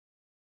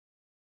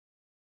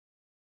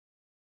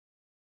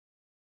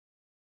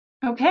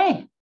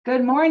Okay,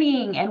 good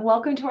morning and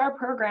welcome to our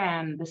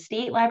program. The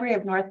State Library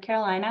of North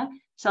Carolina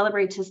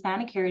celebrates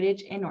Hispanic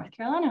heritage in North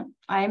Carolina.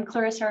 I am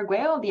Clarissa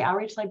Arguello, the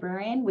outreach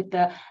librarian with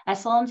the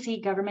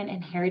SLNC Government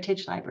and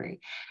Heritage Library.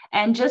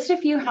 And just a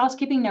few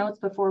housekeeping notes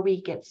before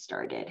we get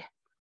started.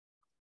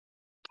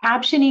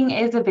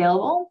 Captioning is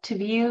available. To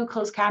view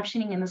closed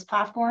captioning in this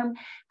platform,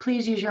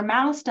 please use your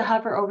mouse to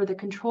hover over the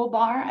control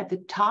bar at the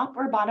top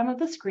or bottom of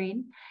the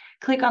screen.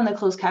 Click on the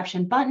closed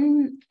caption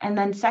button, and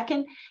then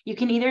second, you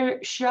can either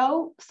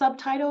show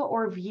subtitle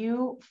or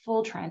view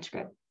full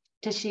transcript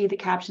to see the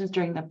captions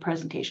during the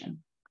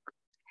presentation.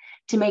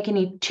 To make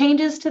any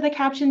changes to the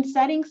caption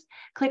settings,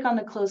 click on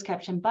the closed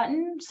caption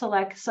button,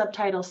 select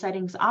subtitle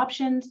settings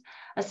options.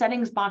 A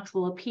settings box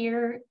will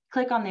appear.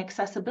 Click on the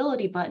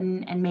accessibility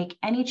button and make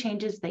any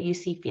changes that you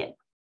see fit.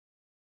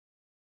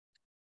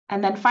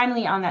 And then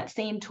finally, on that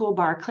same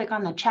toolbar, click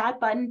on the chat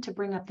button to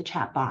bring up the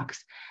chat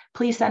box.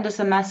 Please send us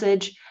a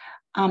message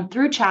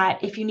through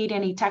chat if you need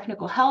any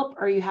technical help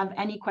or you have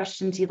any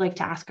questions you'd like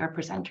to ask our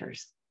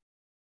presenters.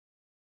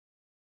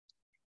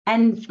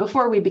 And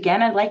before we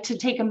begin, I'd like to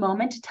take a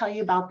moment to tell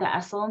you about the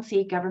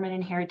SLNC Government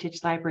and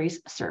Heritage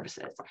Libraries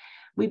services.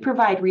 We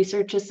provide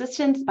research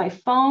assistance by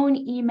phone,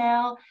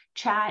 email,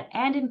 chat,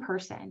 and in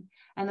person.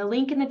 And the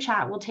link in the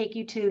chat will take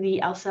you to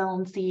the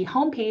SLNC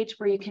homepage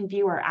where you can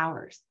view our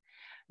hours.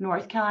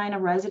 North Carolina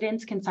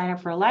residents can sign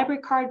up for a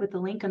library card with the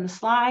link on the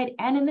slide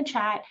and in the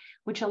chat,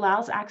 which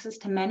allows access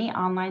to many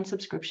online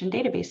subscription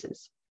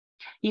databases.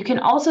 You can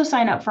also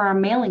sign up for our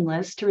mailing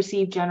list to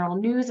receive general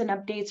news and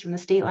updates from the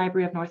State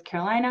Library of North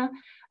Carolina,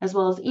 as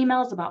well as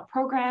emails about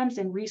programs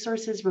and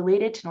resources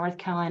related to North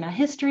Carolina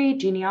history,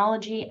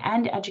 genealogy,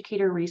 and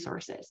educator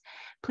resources.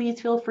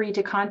 Please feel free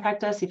to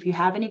contact us if you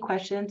have any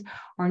questions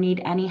or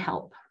need any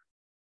help.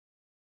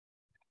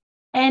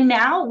 And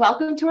now,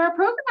 welcome to our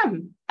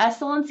program.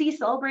 SLNC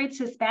celebrates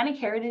Hispanic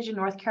heritage in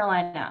North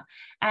Carolina,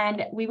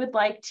 and we would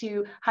like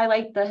to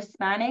highlight the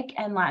Hispanic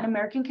and Latin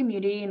American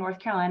community in North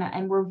Carolina,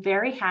 and we're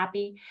very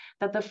happy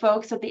that the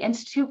folks at the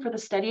Institute for the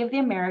Study of the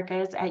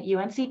Americas at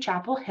UNC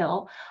Chapel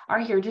Hill are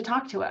here to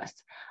talk to us.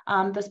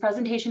 This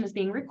presentation is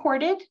being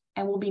recorded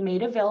and will be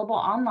made available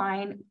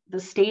online,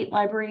 the State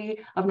Library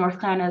of North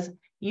Carolina's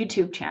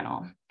YouTube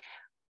channel.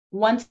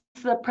 Once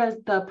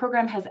the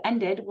program has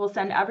ended, we'll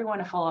send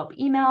everyone a follow-up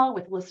email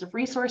with a list of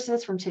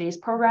resources from today's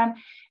program,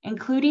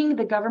 including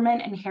the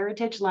Government and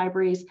Heritage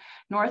Library's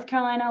North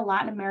Carolina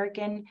Latin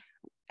American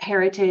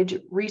Heritage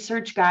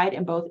Research Guide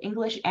in both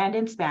English and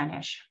in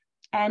Spanish.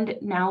 And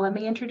now let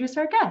me introduce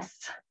our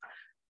guests.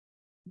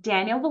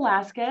 Daniel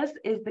Velasquez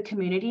is the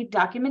community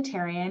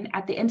documentarian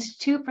at the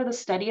Institute for the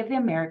Study of the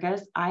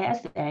Americas,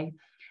 ISA,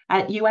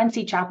 at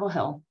UNC Chapel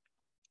Hill,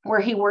 where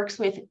he works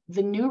with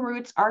the New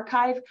Roots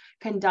Archive,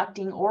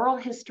 conducting oral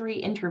history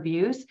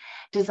interviews,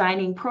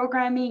 designing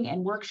programming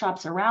and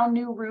workshops around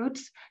New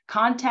Roots,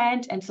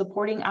 content, and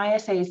supporting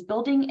ISA's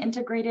Building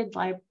Integrated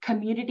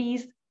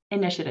Communities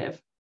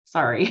initiative.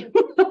 Sorry,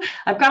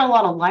 I've got a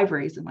lot of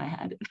libraries in my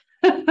head.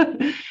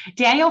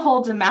 Daniel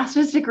holds a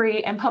master's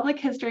degree in public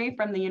history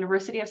from the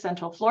University of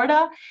Central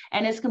Florida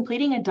and is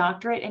completing a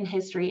doctorate in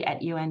history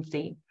at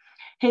UNC.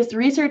 His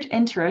research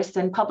interests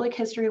and public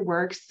history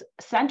works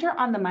center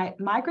on the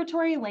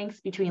migratory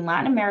links between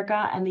Latin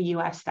America and the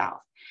US South.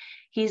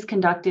 He's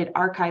conducted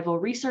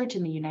archival research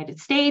in the United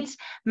States,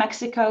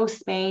 Mexico,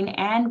 Spain,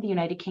 and the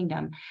United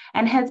Kingdom,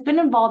 and has been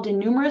involved in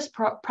numerous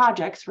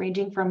projects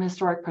ranging from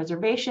historic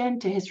preservation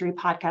to history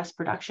podcast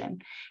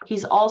production.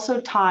 He's also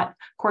taught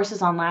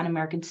courses on Latin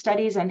American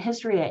studies and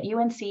history at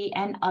UNC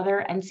and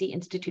other NC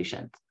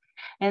institutions.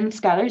 And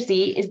Skylar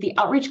Z is the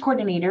outreach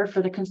coordinator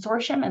for the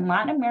Consortium in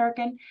Latin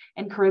American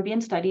and Caribbean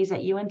Studies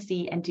at UNC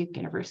and Duke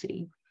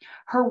University.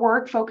 Her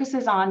work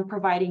focuses on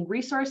providing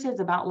resources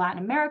about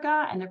Latin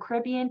America and the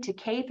Caribbean to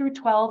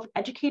K-12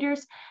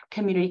 educators,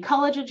 community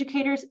college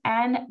educators,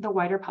 and the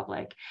wider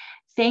public.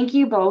 Thank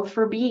you both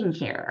for being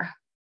here.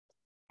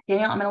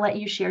 Daniel, I'm going to let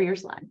you share your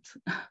slides.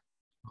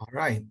 All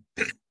right.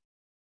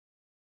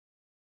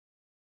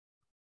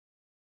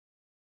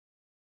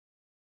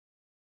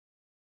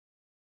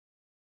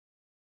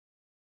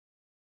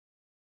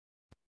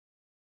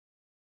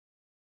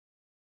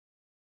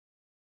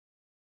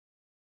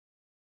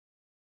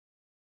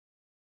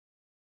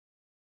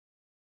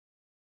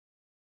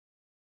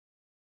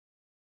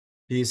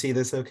 Do you see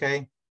this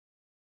okay?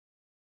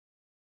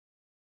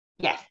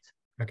 Yes.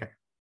 Okay.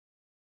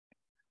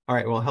 All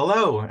right, well,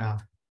 hello.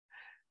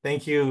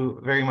 Thank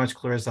you very much,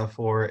 Clarissa,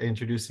 for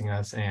introducing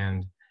us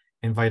and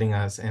inviting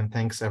us. And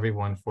thanks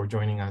everyone for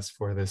joining us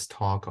for this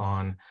talk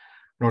on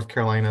North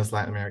Carolina's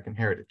Latin American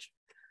heritage.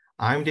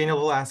 I'm Daniel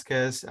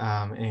Velasquez,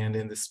 and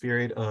in the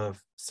spirit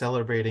of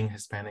celebrating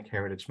Hispanic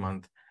Heritage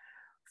Month,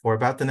 for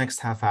about the next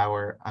half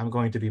hour, I'm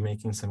going to be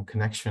making some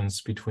connections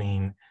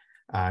between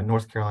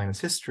North Carolina's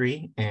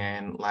history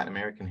and Latin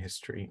American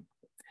history.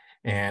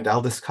 And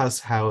I'll discuss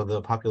how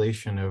the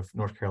population of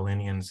North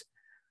Carolinians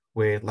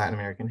with Latin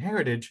American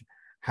heritage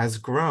has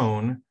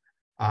grown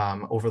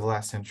over the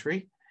last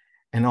century,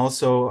 and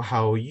also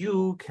how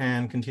you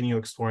can continue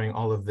exploring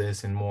all of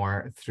this and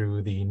more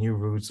through the New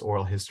Roots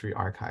Oral History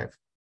Archive.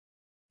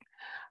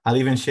 I'll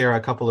even share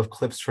a couple of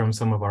clips from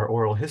some of our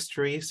oral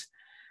histories.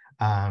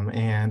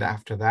 And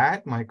after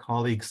that, my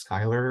colleague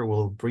Skylar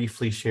will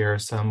briefly share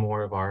some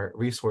more of our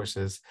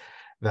resources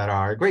that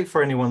are great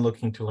for anyone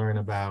looking to learn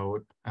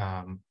about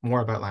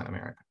more about Latin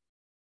America.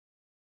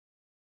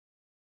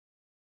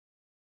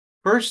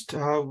 First,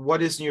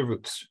 what is New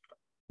Roots?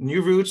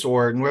 New Roots,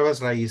 or Nuevas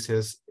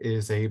Raíces,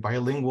 is a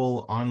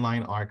bilingual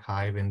online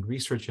archive and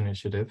research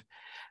initiative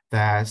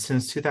that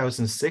since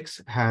 2006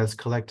 has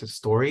collected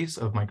stories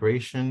of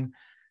migration,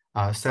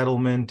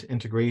 settlement,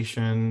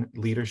 integration,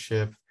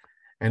 leadership,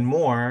 and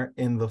more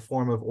in the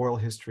form of oral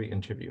history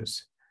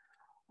interviews.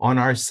 On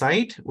our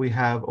site, we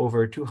have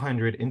over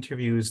 200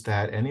 interviews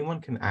that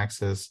anyone can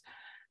access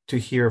to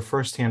hear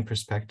firsthand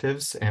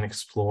perspectives and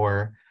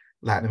explore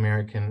Latin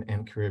American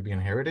and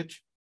Caribbean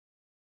heritage.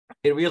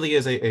 It really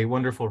is a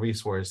wonderful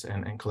resource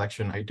and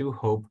collection. I do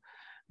hope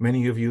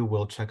many of you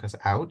will check us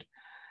out.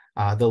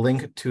 The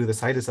link to the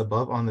site is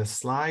above on this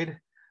slide,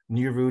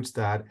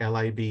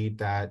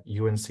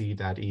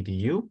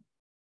 newroots.lib.unc.edu.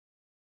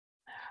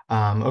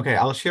 Okay,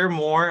 I'll share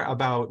more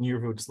about New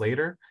Roots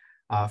later.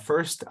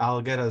 First,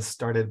 I'll get us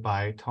started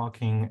by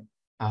talking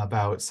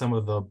about some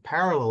of the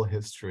parallel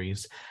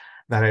histories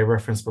that I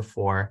referenced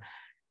before.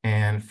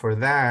 And for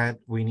that,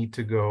 we need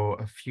to go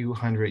a few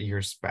hundred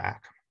years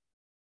back.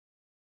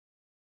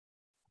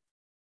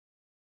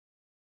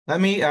 Let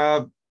me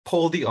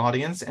poll the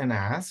audience and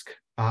ask,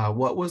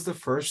 what was the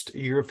first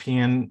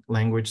European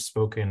language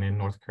spoken in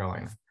North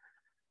Carolina?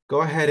 Go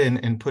ahead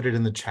and put it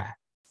in the chat.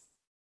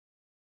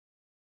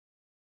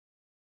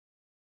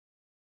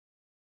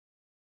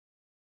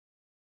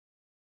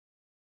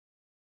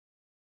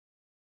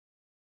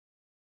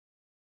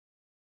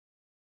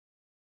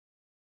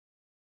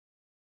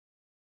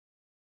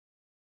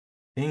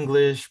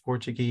 English,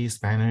 Portuguese,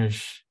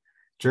 Spanish,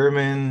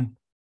 German,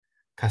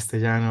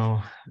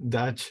 Castellano,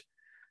 Dutch,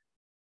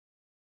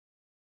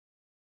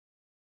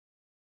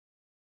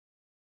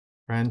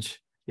 French.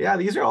 Yeah,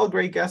 these are all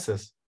great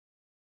guesses.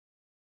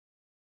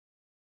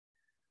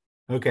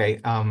 Okay,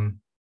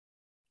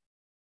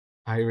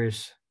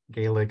 Irish,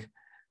 Gaelic.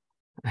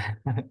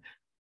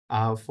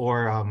 So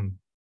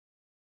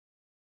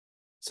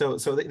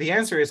the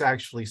answer is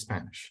actually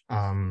Spanish.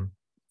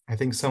 I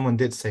think someone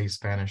did say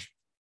Spanish.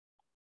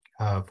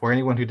 For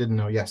anyone who didn't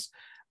know, yes,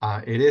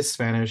 it is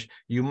Spanish.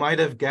 You might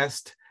have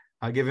guessed,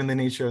 given the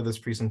nature of this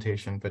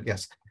presentation, but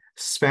yes,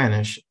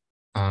 Spanish.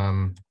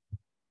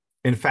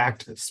 In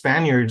fact,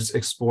 Spaniards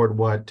explored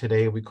what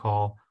today we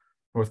call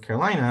North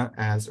Carolina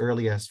as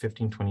early as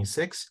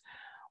 1526,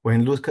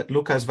 when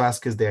Lucas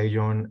Vázquez de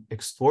Ayllón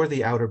explored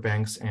the outer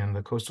banks and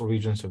the coastal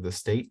regions of the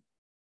state.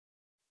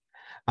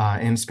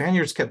 And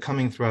Spaniards kept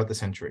coming throughout the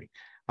century.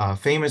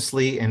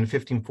 Famously, in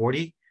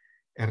 1540,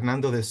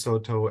 Hernando de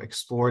Soto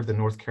explored the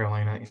North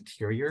Carolina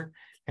interior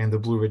and the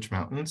Blue Ridge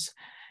Mountains,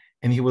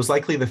 and he was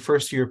likely the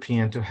first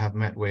European to have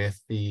met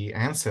with the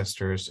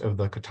ancestors of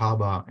the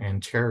Catawba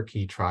and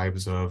Cherokee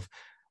tribes of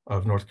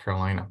North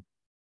Carolina.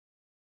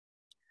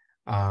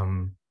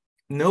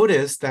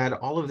 Notice that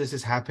all of this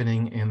is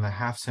happening in the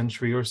half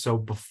century or so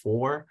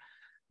before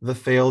the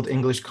failed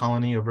English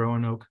colony of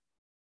Roanoke.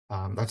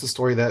 That's a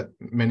story that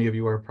many of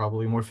you are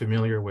probably more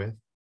familiar with.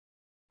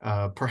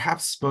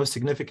 Perhaps most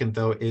significant,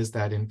 though, is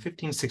that in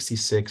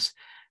 1566,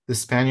 the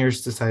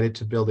Spaniards decided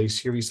to build a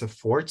series of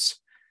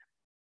forts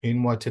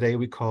in what today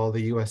we call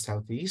the U.S.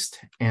 Southeast,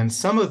 and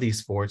some of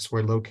these forts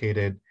were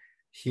located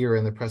here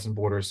in the present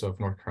borders of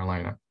North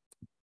Carolina.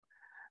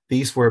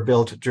 These were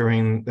built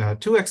during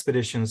 2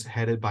 expeditions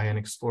headed by an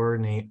explorer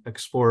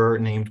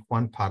named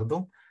Juan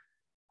Pardo,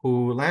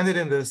 who landed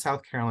in the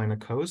South Carolina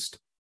coast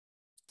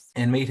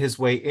and made his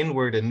way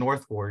inward and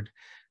northward,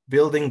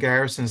 building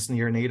garrisons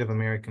near Native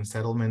American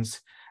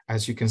settlements,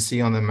 as you can see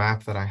on the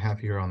map that I have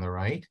here on the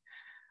right.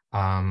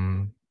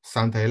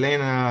 Santa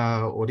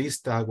Elena,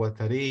 Orista,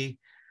 Guattari,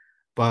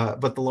 but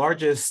the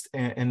largest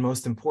and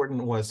most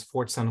important was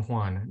Fort San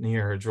Juan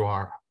near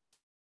Juara.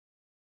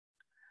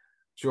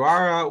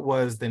 Juara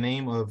was the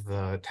name of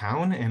the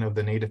town and of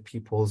the native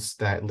peoples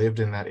that lived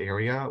in that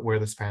area where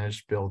the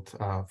Spanish built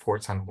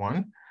Fort San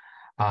Juan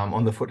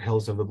on the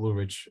foothills of the Blue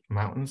Ridge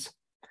Mountains.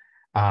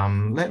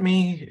 Let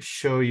me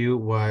show you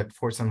what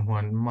Fort San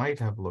Juan might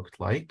have looked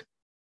like.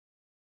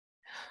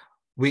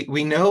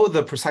 We know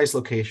the precise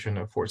location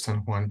of Fort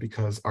San Juan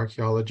because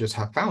archaeologists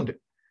have found it.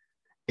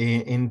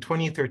 In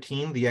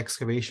 2013, the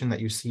excavation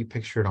that you see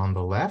pictured on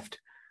the left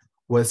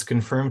was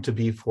confirmed to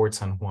be Fort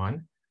San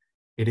Juan.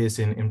 It is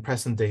in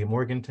present-day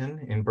Morganton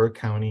in Burke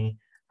County,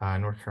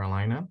 North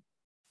Carolina.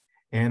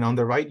 And on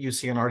the right, you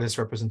see an artist's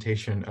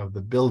representation of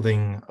the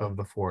building of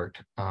the fort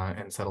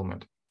and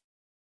settlement.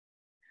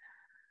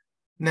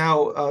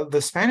 Now,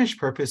 the Spanish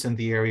purpose in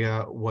the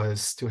area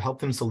was to help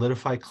them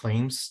solidify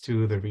claims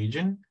to the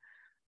region,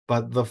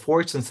 but the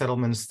forts and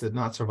settlements did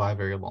not survive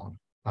very long.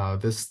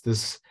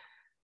 This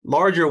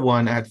larger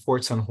one at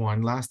Fort San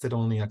Juan lasted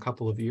only a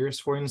couple of years,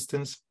 for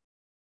instance.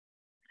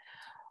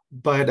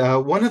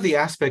 But one of the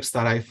aspects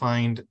that I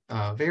find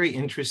very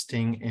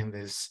interesting in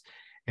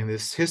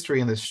this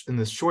history, in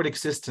this short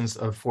existence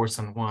of Four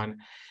San Juan,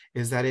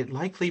 is that it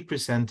likely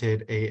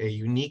presented a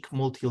unique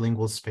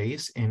multilingual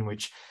space in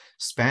which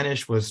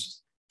Spanish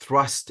was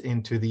thrust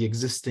into the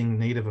existing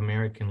Native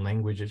American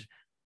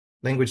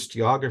language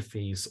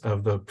geographies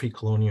of the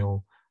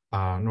pre-colonial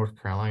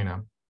North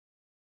Carolina.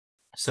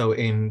 So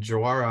in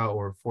Jawara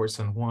or Fort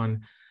San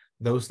Juan,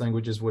 those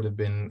languages would have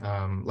been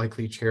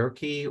likely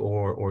Cherokee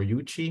or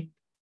Yuchi.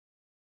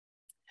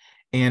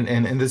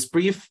 And this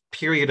brief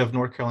period of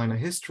North Carolina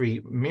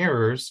history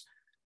mirrors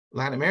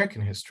Latin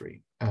American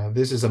history.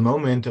 This is a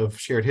moment of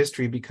shared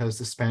history because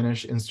the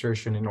Spanish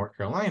insertion in North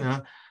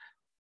Carolina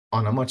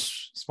on a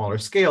much smaller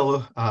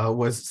scale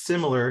was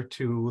similar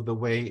to the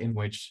way in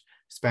which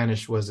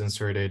Spanish was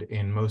inserted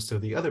in most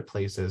of the other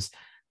places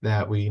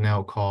that we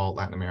now call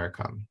Latin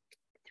America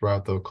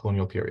throughout the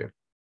colonial period.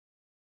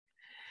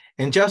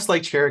 And just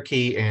like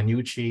Cherokee and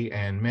Yuchi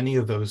and many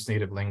of those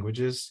native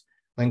languages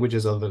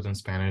other than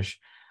Spanish,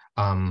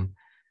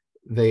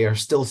 they are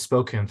still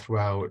spoken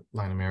throughout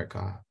Latin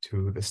America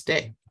to this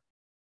day.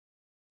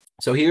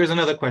 So here's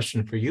another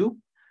question for you.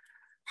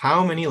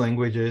 How many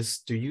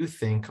languages do you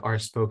think are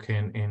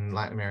spoken in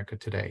Latin America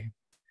today?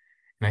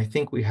 And I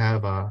think we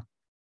have a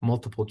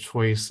multiple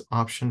choice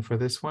option for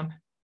this one.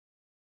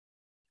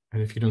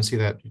 And if you don't see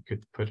that, you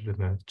could put it in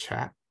the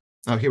chat.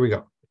 Oh, here we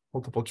go.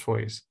 Multiple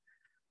choice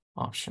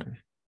option.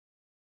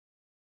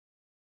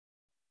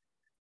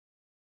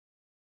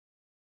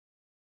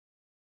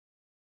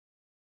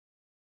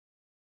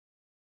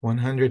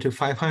 (100 to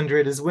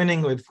 500) is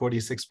winning with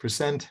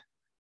 46%,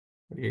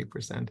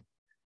 48%.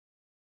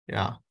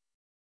 Yeah.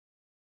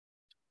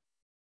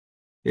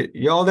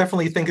 Y'all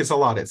definitely think it's a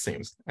lot, it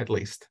seems, at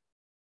least.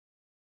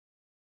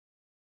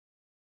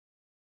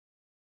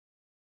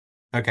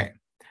 Okay.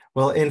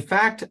 Well, in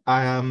fact,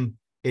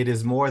 it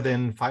is more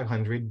than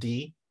 500.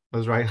 D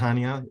was right,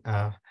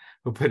 Hania,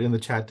 who put in the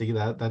chat D.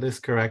 That is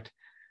correct.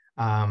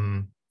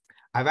 I've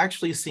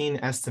actually seen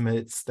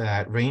estimates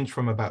that range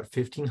from about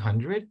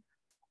 1,500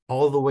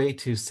 all the way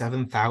to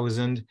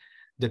 7,000,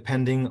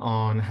 depending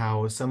on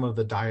how some of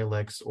the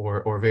dialects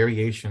or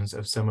variations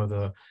of some of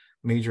the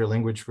major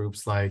language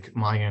groups like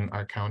Mayan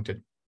are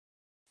counted.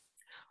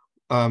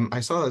 I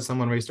saw that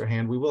someone raised their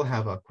hand. We will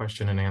have a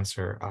question and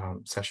answer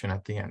session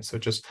at the end, so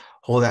just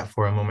hold that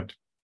for a moment.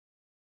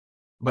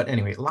 But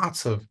anyway, a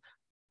lot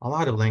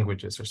of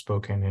languages are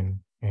spoken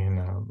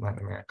in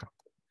Latin America.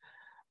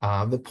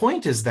 The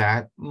point is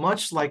that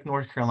much like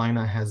North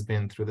Carolina has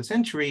been through the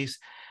centuries,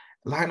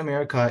 Latin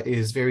America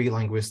is very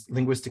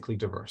linguistically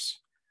diverse.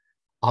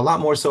 A lot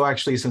more so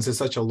actually, since it's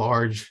such a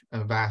large,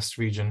 vast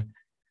region.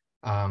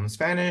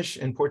 Spanish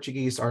and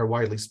Portuguese are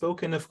widely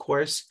spoken, of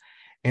course,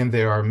 and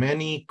there are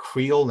many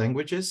Creole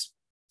languages.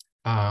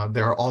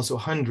 There are also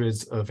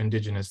hundreds of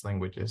indigenous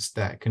languages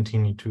that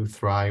continue to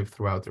thrive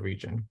throughout the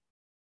region,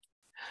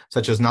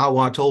 such as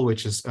Nahuatl,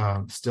 which is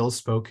still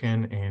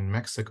spoken in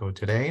Mexico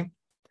today.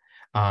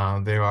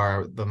 There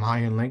are the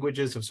Mayan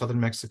languages of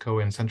southern Mexico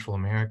and Central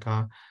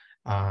America.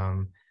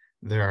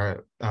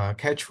 There are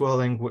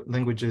Quechua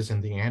languages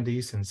in the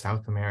Andes in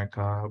South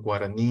America,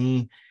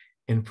 Guarani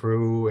in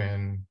Peru,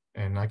 and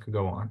I could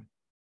go on.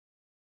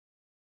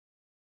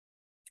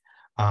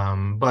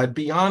 But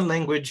beyond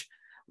language,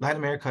 Latin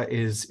America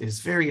is a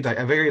very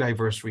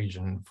diverse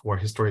region for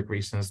historic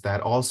reasons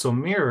that also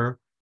mirror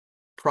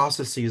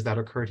processes that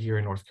occurred here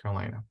in North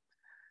Carolina.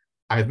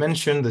 I've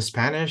mentioned the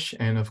Spanish,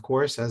 and of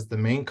course, as the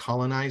main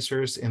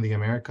colonizers in the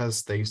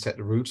Americas, they set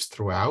roots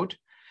throughout.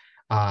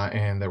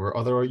 And there were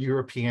other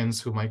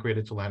Europeans who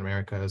migrated to Latin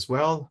America as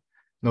well,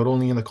 not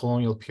only in the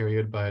colonial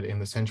period, but in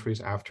the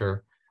centuries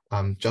after,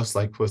 just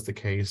like was the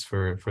case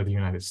for the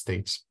United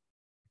States.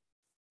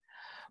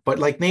 But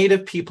like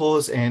native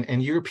peoples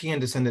and European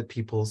descended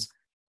peoples,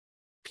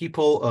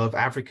 people of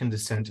African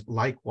descent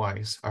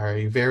likewise are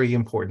a very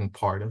important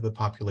part of the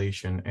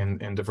population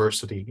and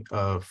diversity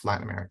of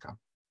Latin America.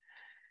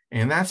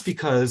 And that's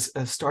because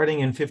starting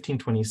in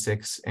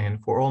 1526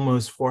 and for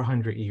almost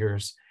 400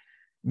 years,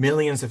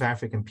 millions of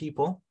African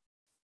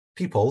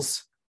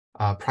peoples,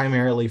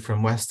 primarily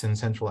from West and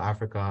Central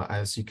Africa,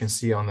 as you can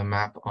see on the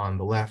map on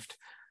the left,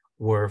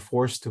 were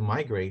forced to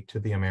migrate to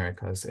the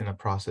Americas in a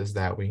process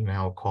that we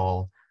now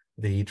call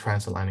the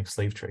transatlantic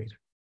slave trade.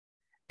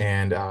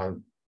 And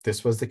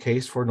this was the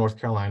case for North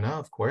Carolina,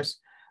 of course.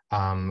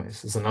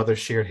 This is another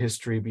shared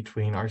history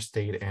between our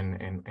state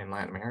and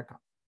Latin America.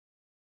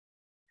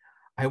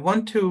 I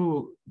want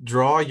to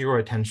draw your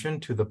attention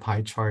to the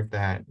pie chart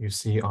that you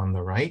see on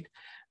the right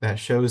that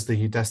shows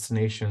the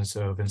destinations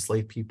of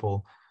enslaved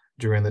people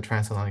during the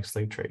transatlantic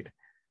slave trade.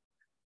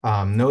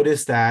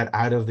 Notice that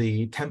out of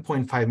the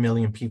 10.5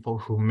 million people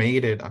who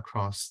made it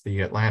across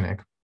the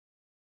Atlantic,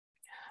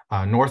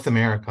 North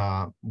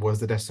America was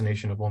the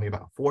destination of only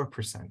about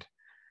 4%.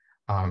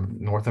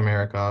 North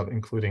America,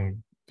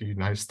 including the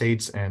United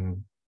States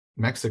and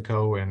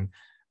Mexico and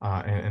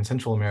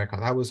Central America,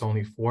 that was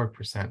only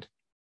 4%.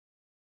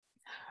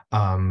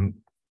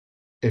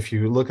 If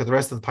you look at the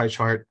rest of the pie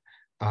chart,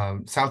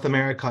 South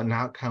America,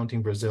 not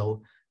counting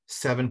Brazil,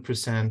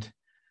 7%.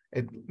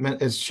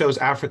 It shows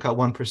Africa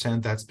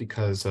 1%. That's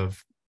because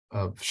of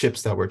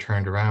ships that were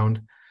turned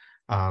around,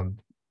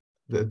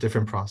 the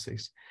different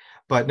processes.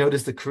 But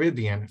notice the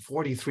Caribbean,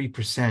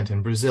 43%,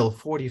 and Brazil,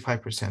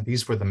 45%.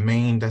 These were the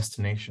main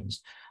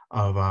destinations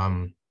of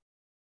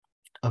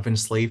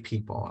enslaved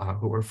people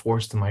who were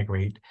forced to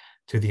migrate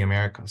to the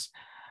Americas.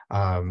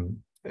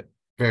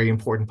 Very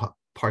important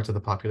parts of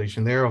the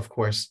population there, of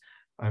course,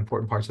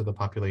 important parts of the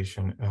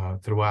population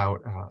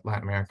throughout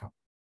Latin America.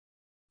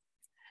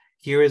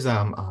 Here is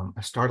a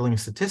startling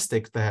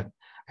statistic that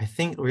I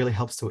think really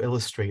helps to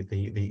illustrate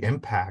the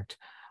impact,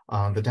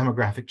 the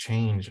demographic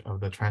change of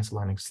the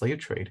transatlantic slave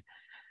trade.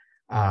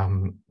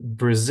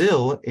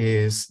 Brazil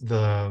is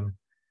the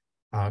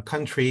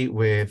country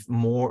with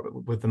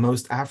the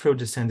most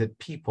Afro-descended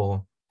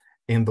people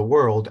in the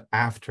world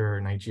after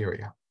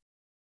Nigeria.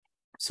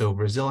 So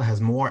Brazil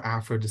has more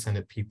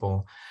Afro-descended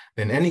people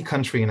than any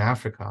country in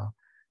Africa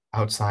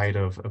outside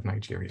of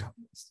Nigeria.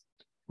 It's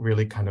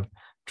really kind of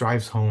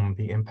drives home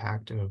the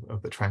impact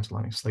of the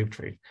transatlantic slave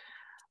trade,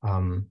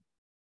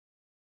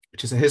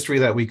 which is a history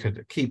that we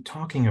could keep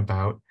talking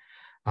about,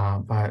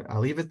 but I'll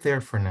leave it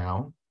there for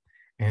now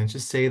and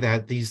just say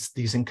that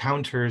these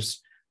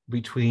encounters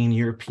between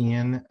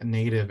European,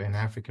 Native, and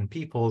African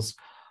peoples,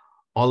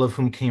 all of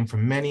whom came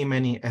from many,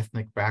 many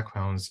ethnic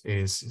backgrounds,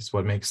 is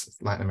what makes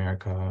Latin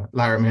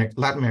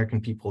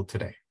American people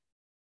today.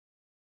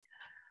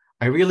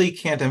 I really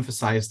can't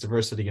emphasize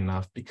diversity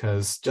enough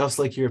because just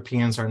like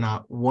Europeans are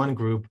not one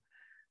group,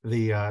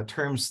 the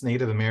terms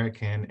Native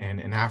American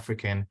and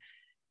African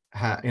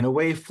in a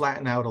way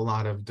flatten out a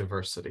lot of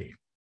diversity.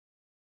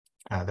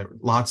 There are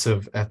lots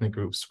of ethnic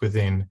groups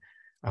within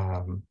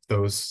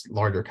those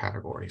larger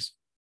categories.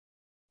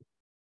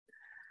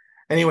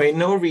 Anyway,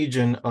 no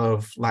region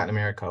of Latin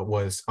America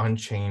was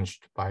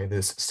unchanged by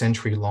this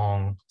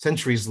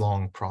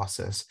centuries-long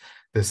process,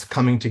 this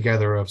coming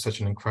together of such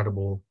an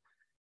incredible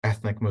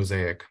ethnic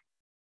mosaic.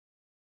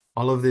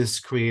 All of this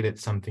created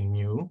something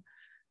new,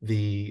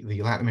 the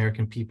Latin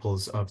American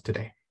peoples of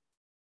today.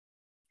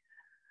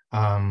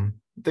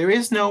 There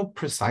is no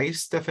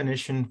precise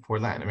definition for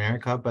Latin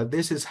America, but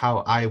this is how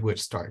I would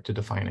start to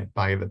define it,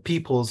 by the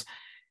peoples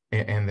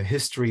and the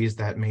histories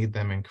that made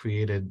them and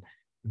created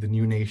the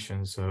new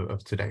nations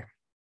of today.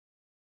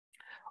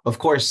 Of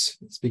course,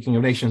 speaking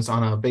of nations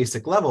on a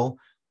basic level,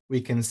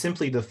 we can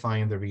simply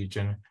define the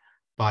region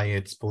by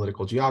its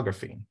political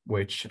geography,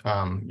 which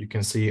you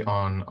can see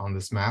on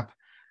this map.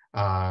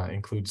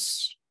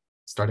 Includes,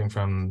 starting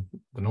from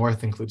the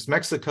north, includes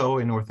Mexico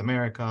in North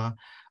America,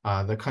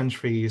 the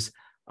countries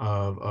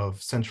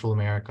of Central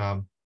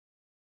America,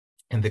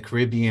 and the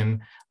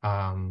Caribbean,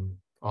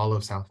 all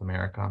of South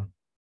America,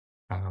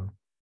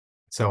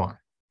 so on.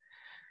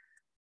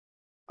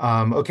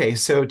 Okay,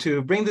 so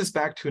to bring this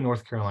back to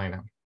North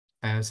Carolina,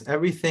 as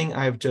everything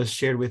I've just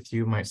shared with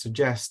you might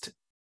suggest,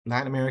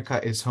 Latin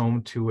America is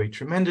home to a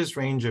tremendous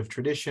range of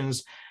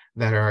traditions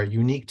that are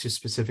unique to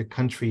specific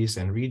countries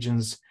and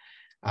regions.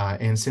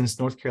 And since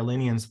North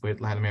Carolinians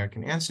with Latin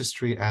American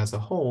ancestry as a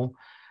whole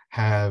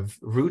have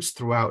roots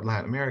throughout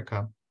Latin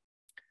America,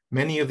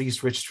 many of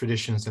these rich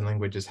traditions and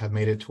languages have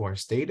made it to our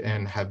state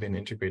and have been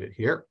integrated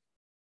here,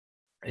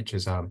 which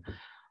is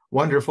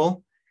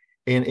wonderful.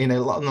 In a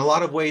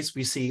lot of ways,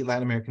 we see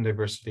Latin American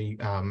diversity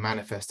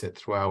manifested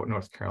throughout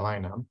North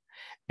Carolina.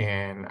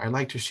 And I'd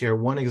like to share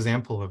one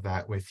example of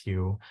that with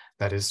you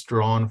that is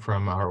drawn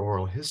from our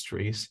oral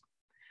histories.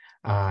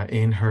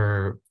 In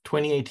her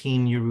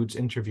 2018 New Roots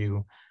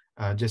interview,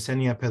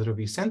 Yesenia Pedro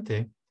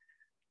Vicente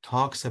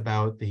talks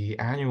about the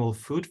annual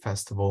food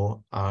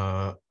festival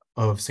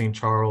of St.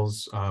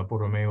 Charles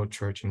Borromeo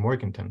Church in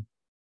Morganton.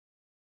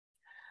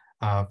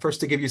 First,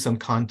 to give you some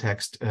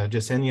context,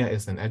 Yesenia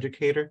is an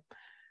educator.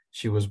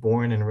 She was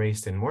born and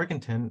raised in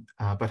Morganton,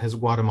 but has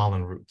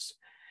Guatemalan roots.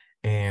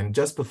 And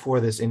just before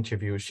this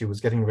interview, she was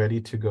getting ready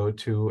to go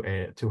to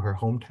her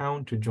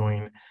hometown to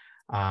join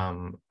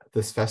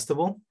this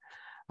festival.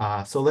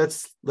 So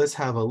let's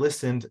have a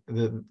listen.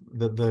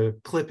 The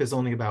clip is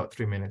only about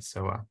 3 minutes,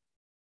 so I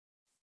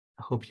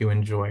hope you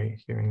enjoy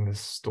hearing this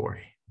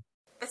story.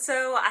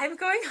 So I'm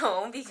going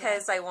home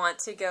because I want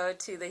to go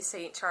to the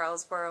St.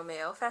 Charles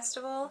Borromeo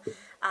Festival.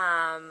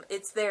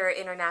 It's their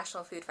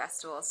international food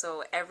festival.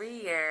 So every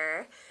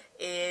year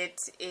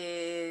it's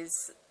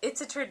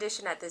a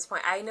tradition at this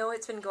point. I know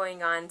it's been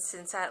going on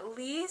since at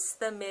least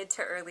the mid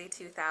to early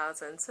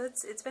 2000s. So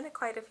it's been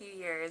quite a few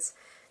years.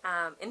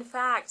 In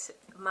fact,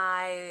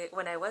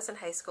 when I was in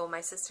high school,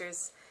 my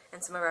sisters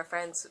and some of our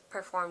friends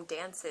performed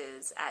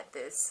dances at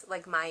this,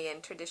 like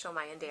traditional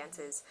Mayan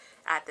dances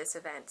at this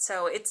event.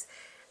 So it's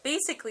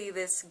basically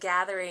this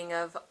gathering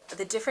of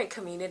the different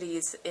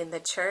communities in the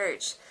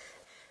church.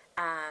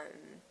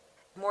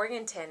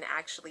 Morganton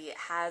actually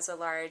has a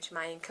large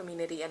Mayan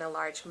community and a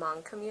large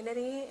Hmong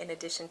community, in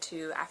addition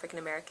to African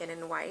American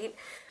and white,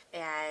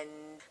 and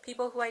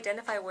people who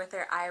identify with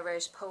their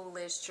Irish,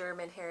 Polish,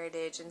 German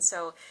heritage. And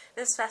so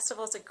this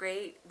festival is a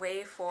great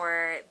way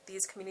for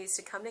these communities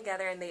to come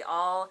together, and they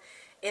all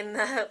in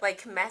the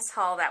like mess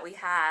hall that we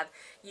have,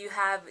 you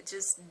have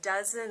just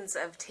dozens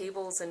of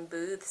tables and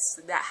booths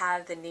that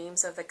have the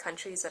names of the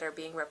countries that are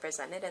being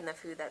represented and the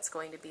food that's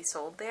going to be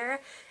sold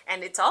there.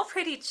 And it's all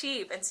pretty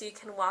cheap. And so you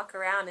can walk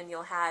around and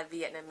you'll have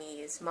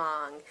Vietnamese,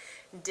 Hmong,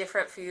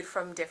 different food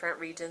from different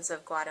regions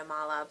of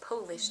Guatemala,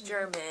 Polish,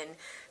 German,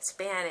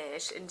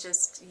 Spanish, and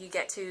just you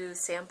get to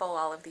sample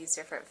all of these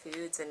different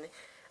foods. And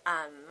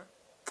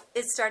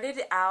it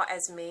started out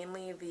as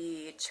mainly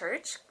the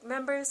church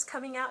members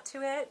coming out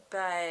to it,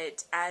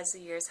 but as the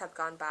years have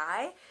gone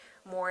by,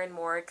 more and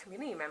more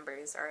community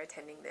members are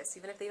attending this,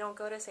 even if they don't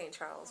go to St.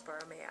 Charles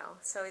Borromeo.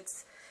 So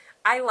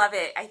I love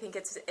it. I think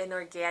it's an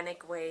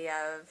organic way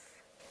of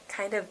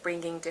kind of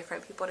bringing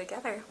different people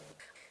together.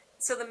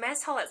 So the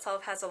mess hall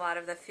itself has a lot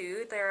of the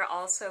food. There are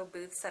also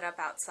booths set up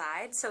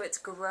outside, so it's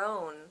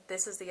grown.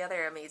 This is the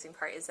other amazing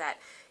part, is that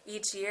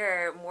each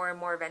year more and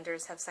more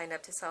vendors have signed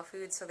up to sell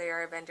food, so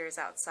there are vendors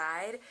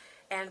outside.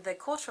 And the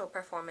cultural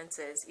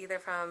performances, either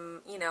from,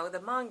 the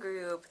Hmong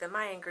group, the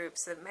Mayan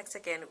groups, the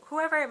Mexican,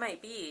 whoever it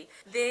might be,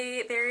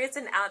 there is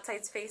an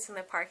outside space in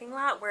the parking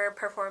lot where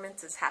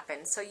performances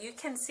happen. So you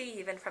can see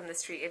even from the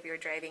street if you're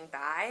driving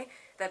by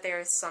that there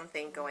is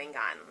something going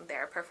on.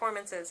 There are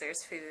performances,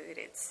 there's food,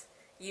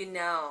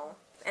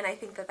 and I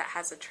think that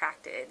has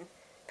attracted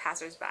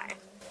passersby.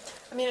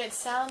 I mean, it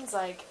sounds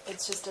like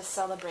it's just a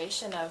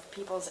celebration of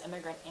people's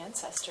immigrant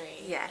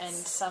ancestry. Yes. And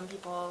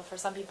for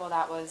some people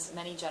that was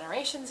many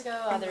generations ago,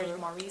 others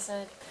more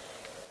recent.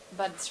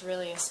 But it's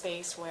really a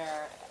space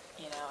where,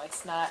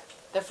 it's not,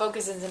 the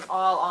focus isn't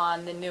all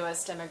on the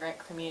newest immigrant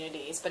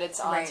communities, but it's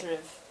on sort of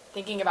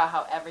thinking about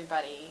how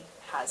everybody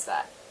has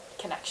that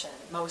connection,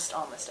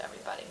 almost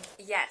everybody.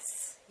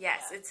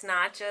 Yes, it's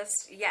not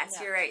just,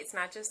 you're right, it's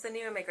not just the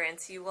new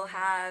immigrants. You will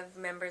have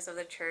members of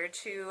the church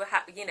who,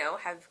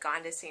 have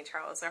gone to St.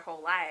 Charles their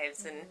whole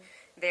lives, and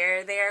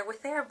they're there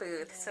with their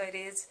booth. So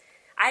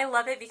I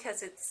love it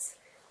because it's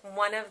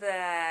one of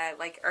the,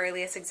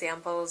 earliest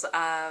examples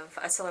of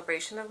a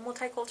celebration of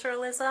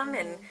multiculturalism,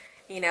 and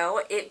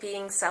it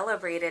being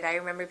celebrated. I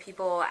remember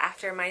people,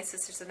 after my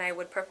sisters and I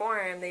would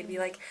perform, they'd be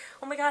like,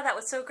 oh my God, that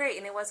was so great.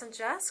 And it wasn't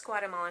just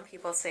Guatemalan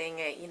people saying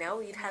it,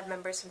 you'd have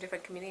members from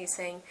different communities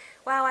saying,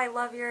 wow, I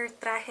love your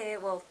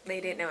traje. Well, they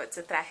didn't know it's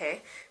a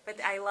traje,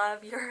 but I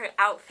love your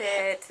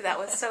outfit. That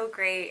was so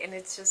great. And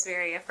it's just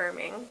very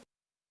affirming.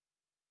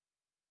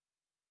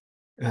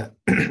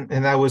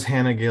 And that was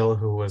Hannah Gill,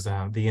 who was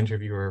the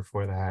interviewer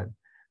for that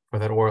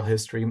oral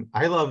history.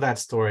 I love that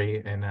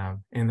story, and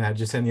that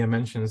Jasenia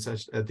mentions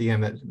at the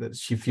end that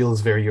she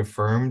feels very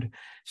affirmed.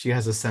 She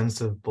has a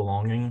sense of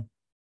belonging,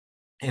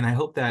 and I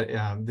hope that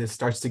this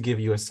starts to give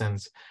you a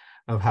sense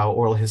of how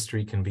oral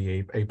history can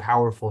be a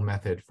powerful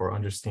method for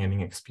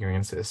understanding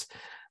experiences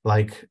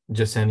like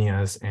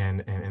Jasenia's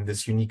and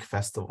this unique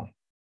festival.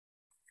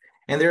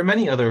 And there are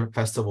many other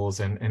festivals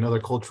and other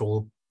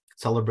cultural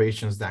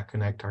celebrations that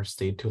connect our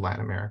state to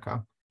Latin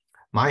America.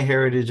 My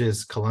heritage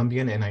is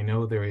Colombian, and I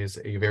know there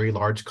is a very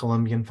large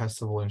Colombian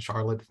festival in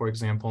Charlotte, for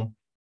example.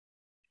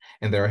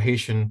 And there are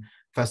Haitian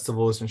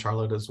festivals in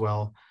Charlotte as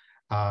well.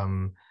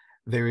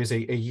 There is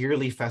a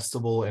yearly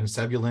festival in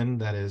Cebulin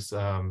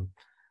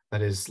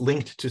that is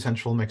linked to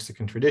Central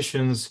Mexican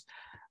traditions.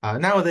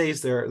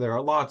 Nowadays, there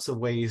are lots of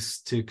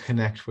ways to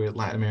connect with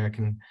Latin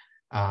American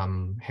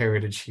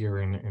heritage here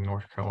in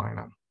North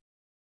Carolina.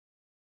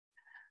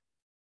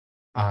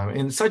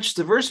 And such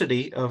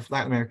diversity of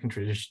Latin American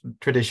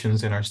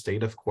traditions in our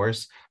state, of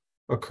course,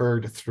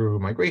 occurred through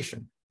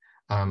migration.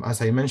 As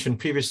I mentioned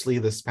previously,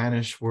 the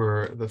Spanish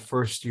were the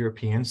first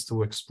Europeans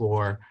to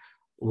explore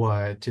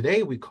what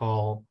today we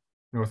call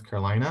North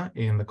Carolina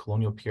in the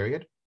colonial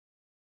period.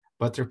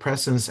 But their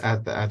presence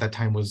at that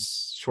time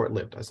was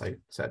short-lived, as I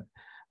said.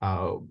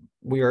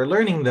 We are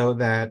learning, though,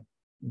 that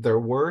there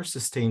were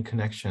sustained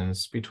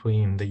connections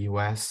between the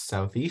US,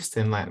 Southeast,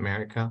 and Latin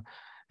America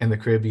and the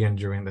Caribbean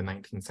during the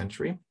 19th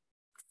century.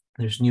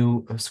 There's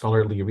new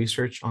scholarly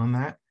research on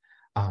that,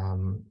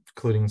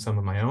 including some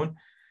of my own.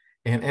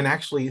 And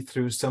actually,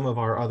 through some of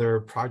our other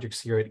projects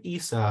here at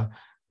ESA,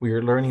 we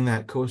are learning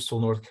that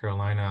coastal North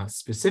Carolina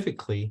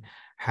specifically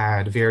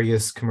had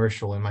various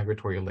commercial and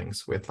migratory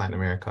links with Latin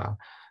America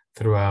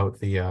throughout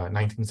the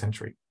 19th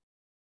century.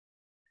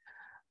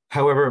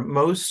 However,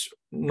 most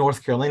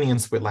North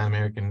Carolinians with Latin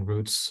American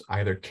roots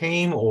either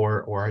came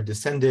or are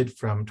descended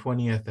from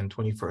 20th and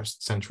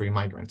 21st century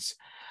migrants.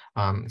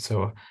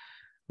 So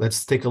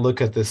let's take a look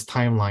at this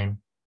timeline.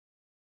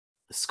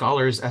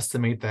 Scholars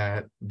estimate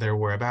that there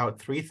were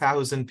about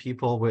 3,000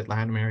 people with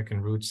Latin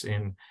American roots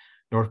in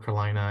North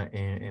Carolina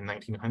in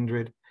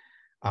 1900.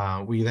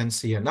 We then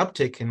see an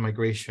uptick in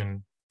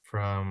migration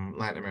from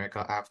Latin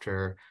America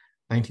after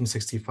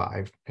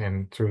 1965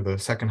 and through the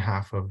second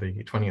half of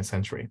the 20th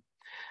century.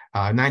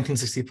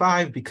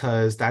 1965,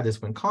 because that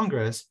is when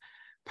Congress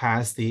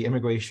passed the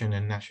Immigration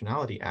and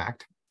Nationality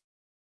Act,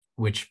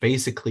 which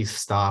basically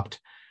stopped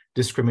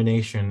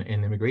discrimination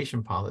in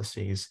immigration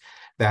policies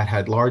that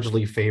had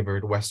largely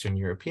favored Western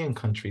European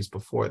countries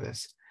before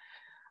this.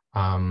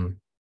 And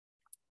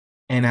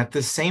at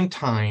the same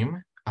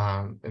time,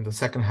 in the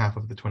second half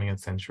of the 20th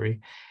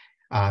century.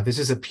 This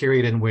is a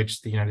period in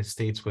which the United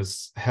States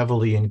was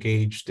heavily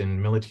engaged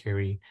in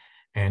military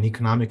and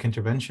economic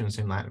interventions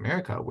in Latin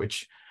America,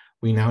 which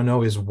we now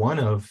know is one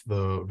of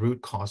the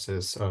root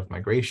causes of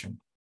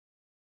migration.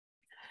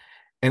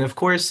 And of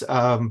course,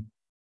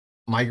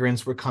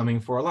 migrants were coming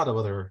for a lot of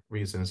other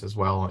reasons as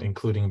well,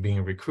 including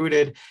being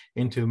recruited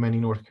into many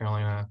North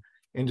Carolina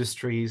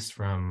industries,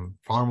 from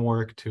farm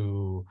work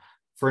to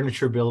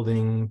furniture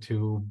building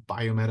to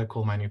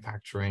biomedical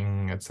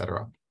manufacturing,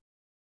 etc.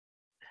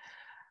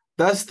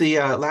 Thus, the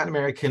Latin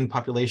American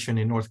population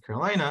in North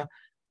Carolina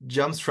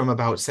jumps from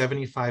about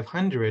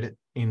 7,500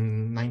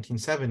 in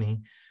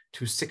 1970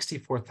 to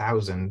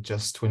 64,000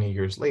 just 20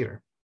 years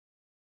later.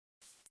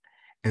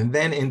 And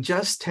then in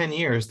just 10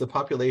 years, the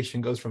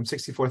population goes from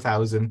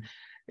 64,000,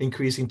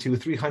 increasing to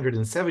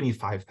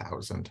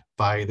 375,000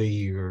 by the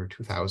year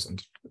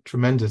 2000. A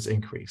tremendous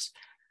increase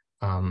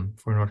for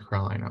North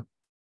Carolina.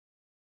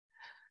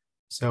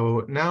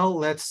 So now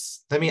let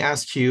me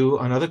ask you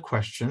another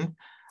question.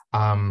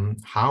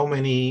 How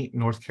many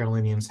North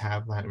Carolinians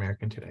have Latin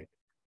American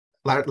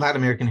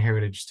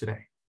heritage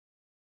today?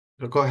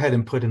 So go ahead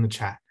and put in the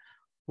chat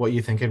what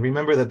you think. And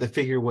remember that the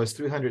figure was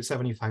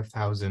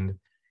 375,000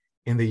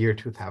 in the year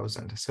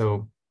 2000.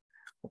 So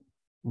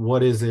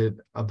what is it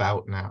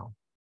about now?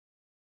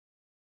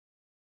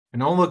 And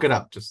don't look it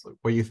up, just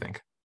what you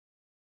think.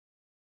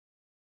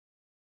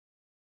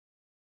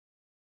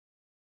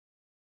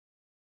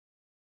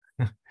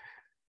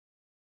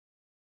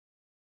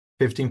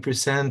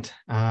 %.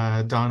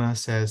 Donna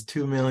says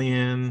 2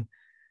 million.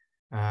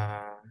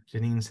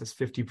 Janine says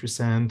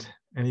 50%.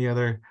 Any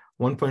other?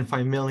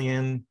 1.5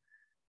 million.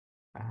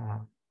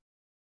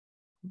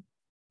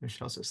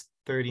 Michelle says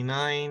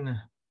 39.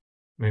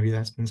 Maybe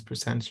that means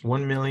percentage.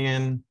 1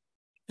 million.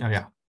 Oh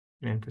yeah,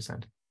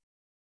 9%.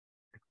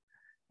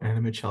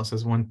 And Michelle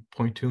says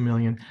 1.2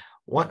 million.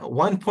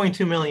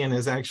 1.2 million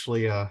is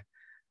actually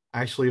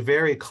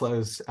very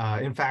close.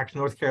 In fact,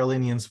 North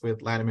Carolinians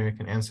with Latin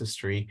American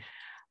ancestry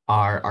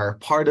are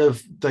part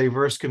of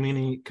diverse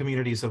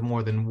communities of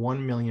more than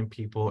 1 million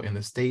people in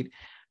the state,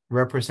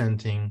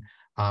 representing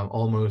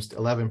almost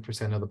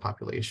 11% of the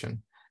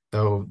population.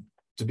 Though,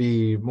 to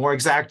be more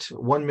exact,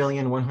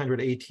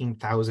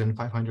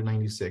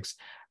 1,118,596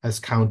 as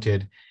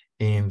counted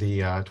in the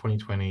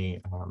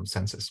 2020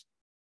 census.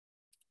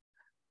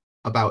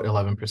 About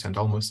 11%,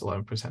 almost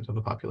 11% of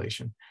the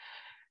population.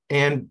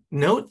 And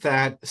note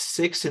that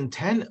 6 in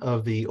 10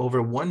 of the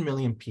over 1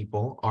 million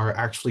people are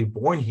actually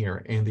born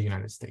here in the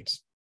United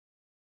States.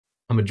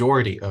 A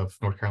majority of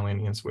North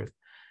Carolinians with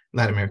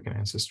Latin American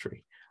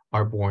ancestry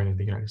are born in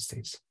the United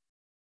States.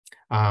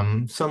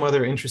 Some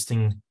other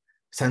interesting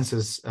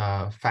census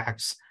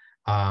facts,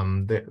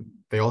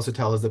 they also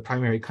tell us the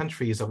primary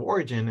countries of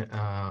origin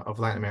of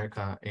Latin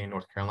America in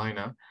North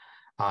Carolina,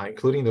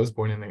 including those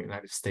born in the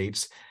United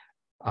States.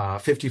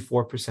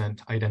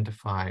 54%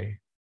 identify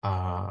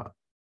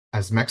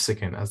as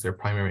Mexican as their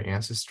primary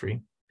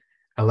ancestry.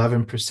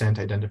 11%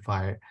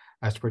 identify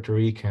as Puerto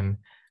Rican.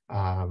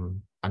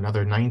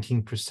 Another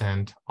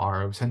 19%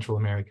 are of Central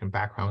American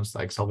backgrounds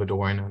like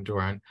Salvadoran,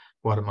 Honduran,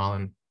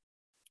 Guatemalan.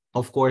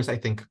 Of course, I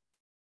think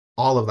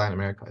all of Latin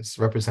America is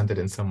represented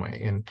in some way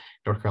in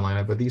North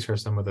Carolina, but these are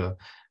some of the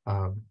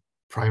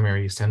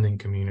primary sending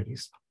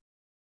communities.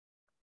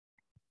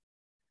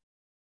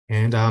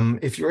 And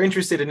if you're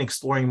interested in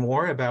exploring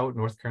more about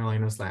North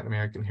Carolina's Latin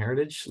American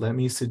heritage, let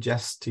me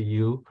suggest to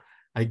you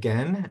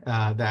again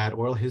that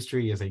oral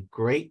history is a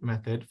great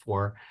method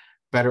for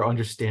better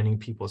understanding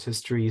people's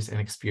histories and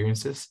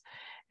experiences.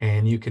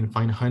 And you can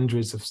find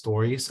hundreds of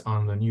stories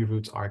on the New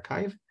Roots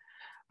archive.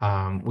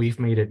 We've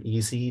made it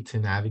easy to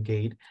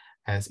navigate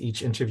as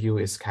each interview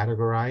is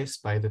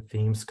categorized by the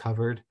themes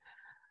covered.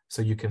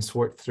 So you can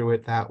sort through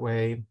it that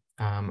way.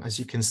 As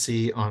you can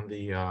see on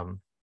the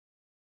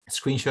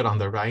screenshot on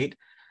the right,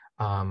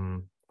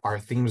 our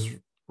themes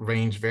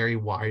range very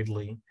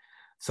widely.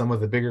 Some of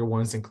the bigger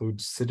ones include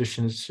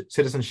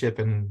citizenship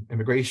and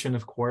immigration,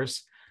 of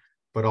course,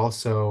 but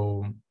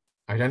also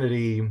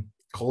identity,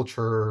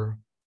 culture,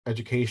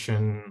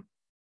 education.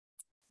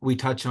 We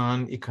touch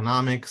on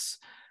economics,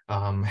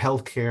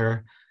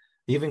 healthcare,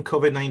 even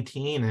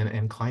COVID-19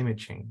 and climate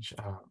change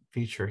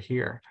feature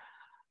here.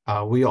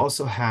 We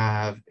also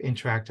have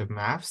interactive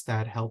maps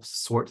that help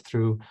sort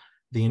through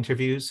the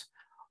interviews.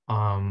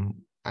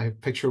 I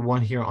picture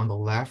one here on the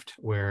left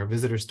where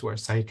visitors to our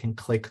site can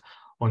click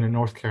on a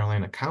North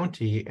Carolina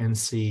county and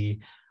see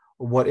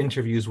what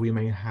interviews we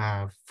may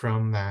have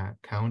from that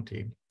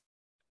county.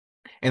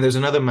 And there's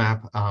another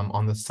map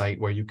on the site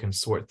where you can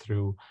sort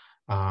through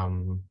a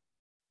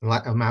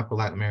map of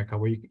Latin America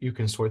where you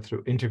can sort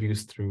through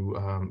interviews through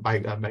by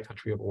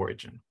country of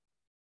origin.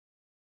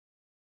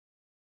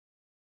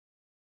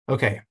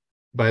 Okay,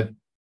 but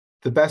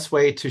the best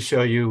way to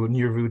show you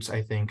New Roots,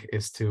 I think,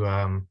 is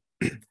to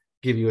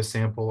give you a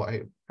sample.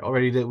 I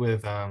already did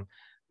with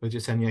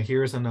Yesenia.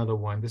 Here's another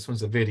one. This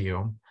one's a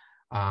video.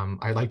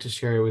 I'd like to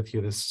share with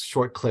you this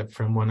short clip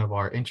from one of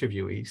our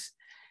interviewees.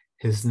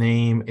 His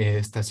name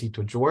is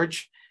Tacito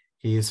George.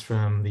 He is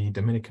from the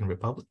Dominican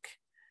Republic,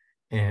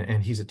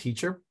 and he's a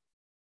teacher.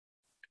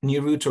 New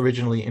Roots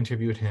originally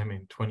interviewed him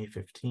in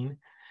 2015.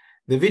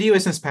 The video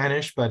is in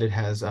Spanish, but it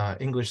has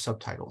English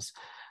subtitles.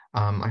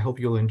 I hope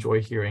you'll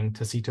enjoy hearing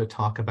Tacito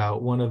talk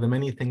about one of the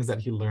many things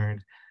that he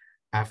learned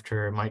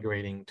after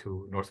migrating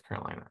to North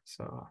Carolina.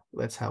 So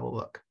let's have a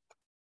look.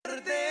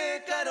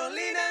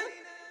 Carolina,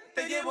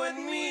 te llevo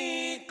en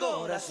mi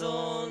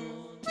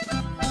corazón.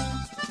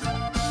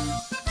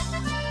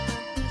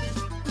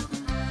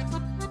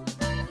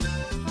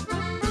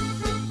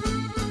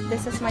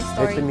 This is my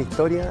story. Esta es mi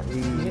historia y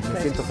me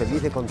siento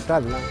feliz de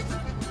contarla.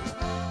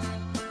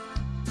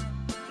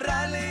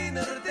 Raleigh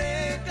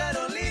Norte,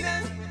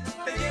 Carolina,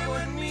 te llevo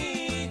en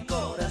mi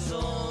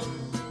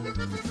corazón.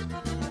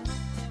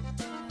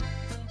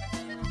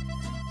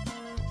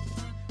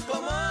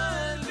 ¿Cómo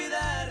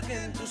olvidar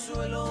que en tu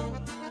suelo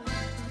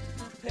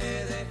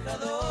he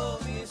dejado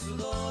mi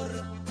sudor,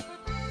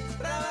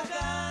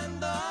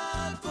 trabajando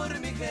por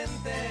mi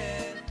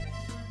gente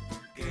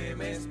que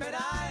me espera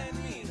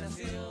en mi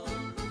nación?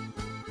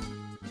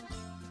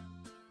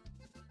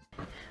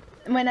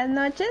 Buenas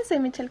noches, soy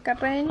Michelle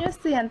Carreño,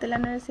 estudiante de la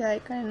Universidad de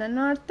Carolina del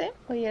Norte.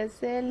 Hoy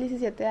es el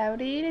 17 de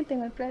abril y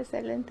tengo el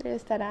placer de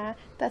entrevistar a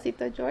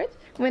Tacito George.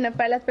 Bueno,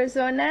 para las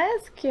personas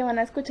que van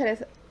a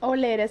escuchar o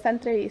leer esta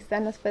entrevista,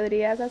 ¿nos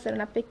podrías hacer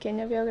una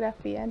pequeña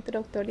biografía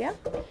introductoria?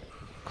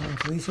 Cuando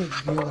tú dices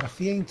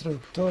biografía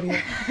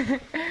introductoria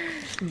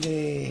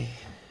de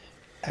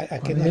a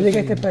que yo llegué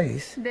a este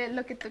país, De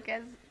lo que tú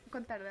quieras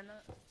contar de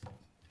nosotros.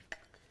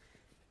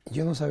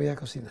 yo no sabía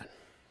cocinar.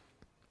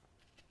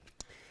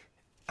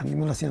 A mí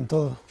me lo hacían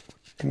todo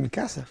en mi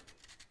casa,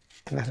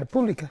 en la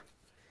República.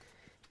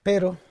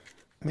 Pero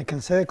me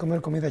cansé de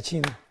comer comida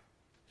china.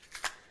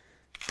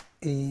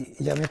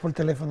 Y llamé por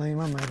teléfono a mi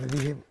mamá y le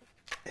dije,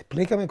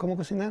 explícame cómo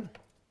cocinar.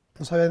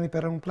 No sabía ni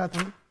pelar un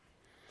plátano.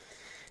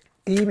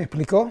 Y me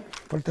explicó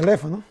por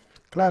teléfono.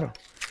 Claro,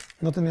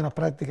 no tenía la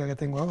práctica que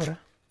tengo ahora.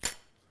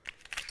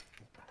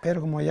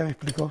 Pero como ella me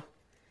explicó,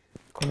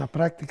 con la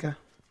práctica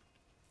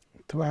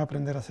tú vas a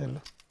aprender a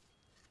hacerlo.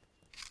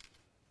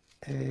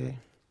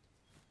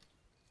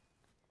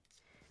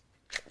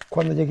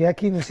 Cuando llegué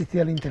aquí no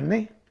existía el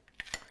internet,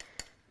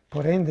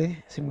 por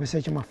ende se me hubiese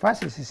hecho más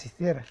fácil si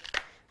existiera,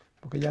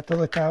 porque ya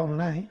todo está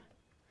online,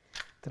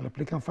 te lo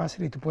explican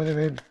fácil y tú puedes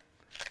ver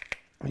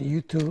en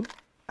YouTube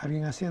a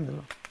alguien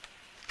haciéndolo.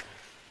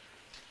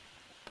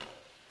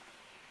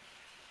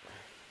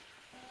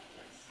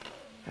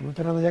 Estamos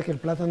esperando ya que el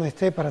plátano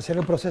esté para hacer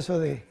el proceso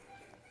de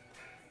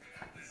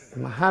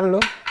majarlo.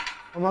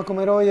 Vamos a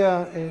comer hoy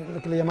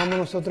lo que le llamamos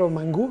nosotros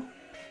mangú,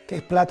 que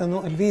es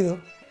plátano hervido.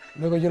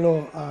 Luego yo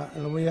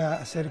lo voy a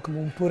hacer como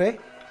un puré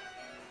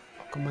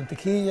con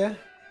mantequilla.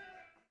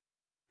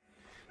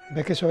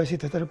 ¿Ves qué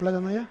suavecito está el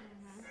plátano ya?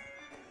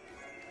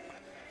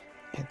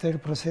 Este es el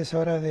proceso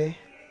ahora de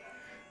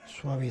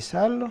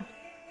suavizarlo.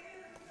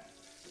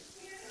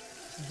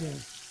 Bien.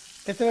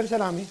 Este es el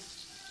salami.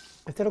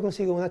 Este lo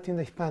consigo en una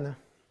tienda hispana,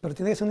 pero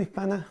tiene que ser una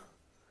hispana,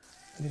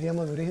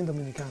 diríamos, de origen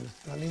dominicano.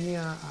 La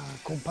línea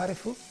Compare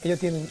Food, ellos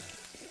tienen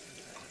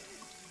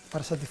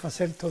para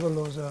satisfacer todos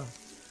los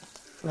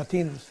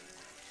latinos.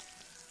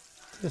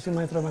 Yo soy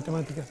maestro de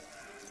matemáticas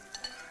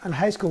en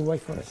High School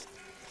Wake Forest.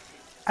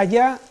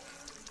 Allá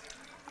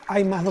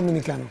hay más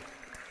dominicanos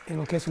en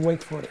lo que es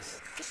Wake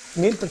Forest.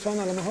 1000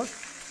 personas a lo mejor.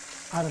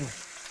 Ahora no.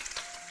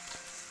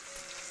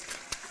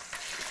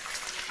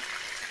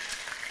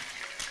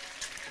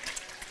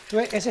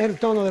 Ese es el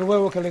tono del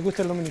huevo que le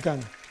gusta al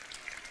dominicano.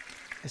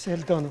 Ese es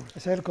el tono,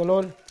 ese es el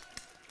color.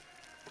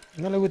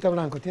 No le gusta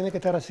blanco, tiene que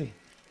estar así.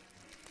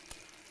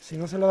 Si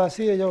no se lo da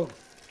así, ellos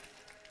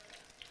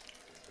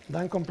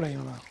dan complaint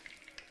abajo.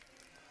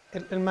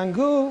 El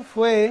mangú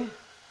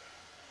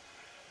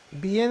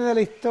viene de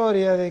la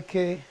historia de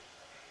que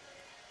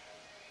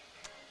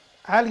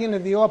alguien le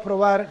dio a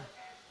probar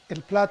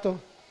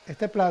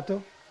este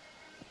plato,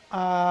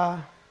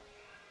 a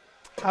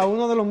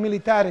uno de los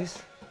militares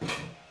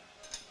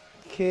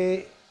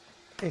que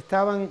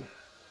estaban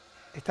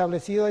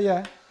establecidos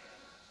allá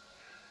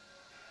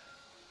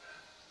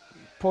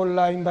por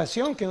la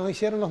invasión que nos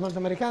hicieron los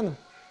norteamericanos.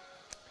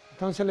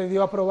 Entonces le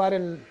dio a probar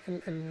el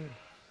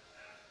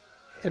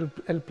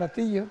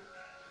platillo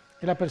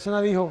y la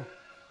persona dijo,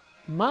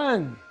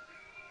 man,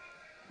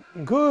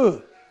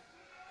 good.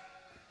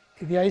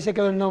 Y de ahí se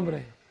quedó el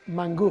nombre,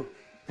 mangú.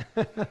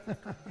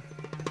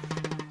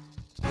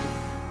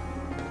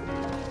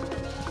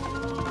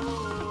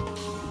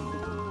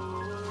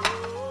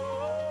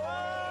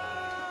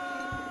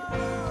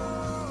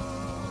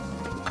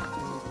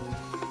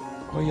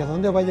 Oye, ¿a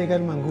dónde va a llegar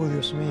el mangú,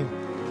 Dios mío?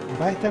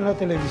 Va a estar en la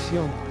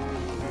televisión.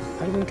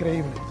 Algo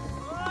increíble.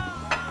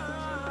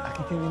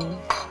 Aquí tienen un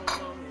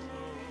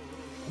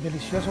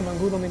delicioso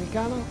mangú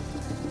dominicano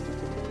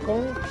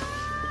con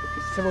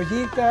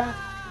cebollita,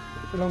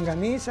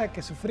 longaniza,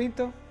 queso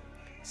frito,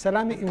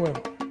 salami y huevo.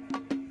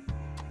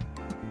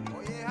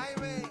 Oye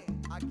Jaime,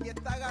 aquí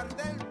está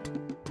Gardel.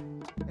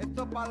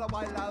 Esto es para los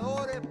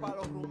bailadores, para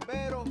los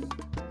rumberos,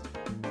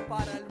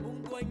 para el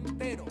mundo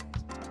entero.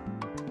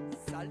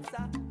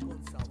 Salsa con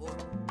con sabor,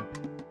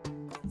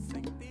 con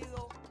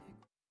sentido.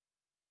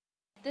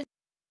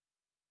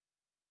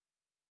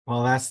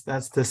 Well,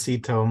 that's the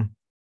Cito.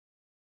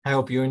 I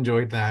hope you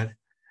enjoyed that.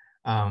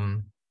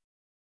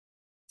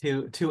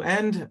 To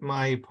end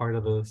my part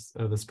of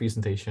this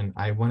presentation,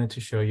 I wanted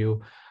to show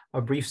you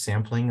a brief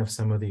sampling of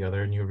some of the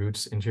other New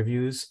Roots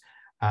interviews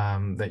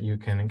that you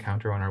can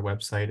encounter on our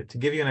website to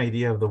give you an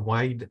idea of the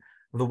wide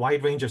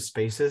range of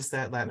spaces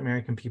that Latin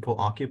American people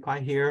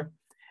occupy here,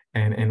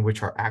 and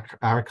which our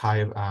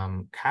archive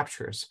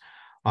captures.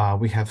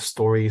 We have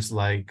stories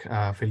like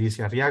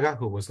Felicia Arriaga,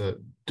 who was a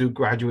Duke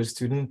graduate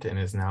student and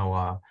is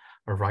now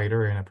a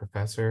writer and a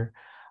professor.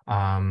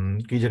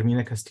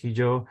 Guillermina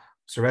Castillo,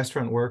 who's a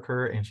restaurant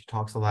worker, and she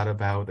talks a lot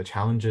about the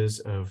challenges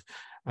of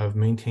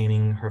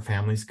maintaining her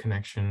family's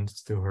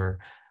connections to her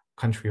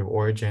country of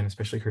origin,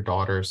 especially her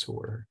daughters who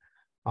were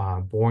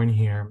born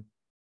here.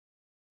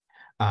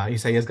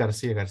 Isaias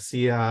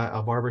Garcia,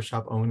 a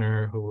barbershop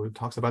owner who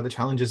talks about the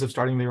challenges of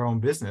starting their own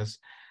business.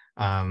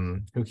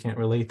 Who can't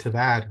relate to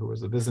that, who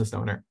was a business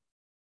owner.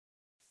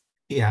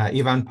 Yeah,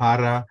 Ivan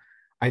Parra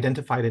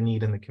identified a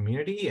need in the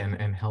community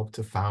and helped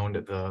to found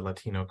the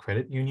Latino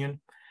Credit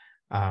Union.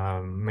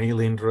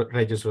 Maylin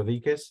Reyes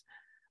Rodriguez,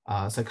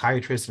 a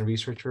psychiatrist and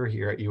researcher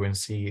here at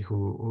UNC,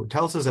 who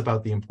tells us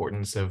about the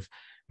importance of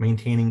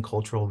maintaining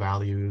cultural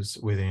values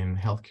within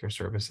healthcare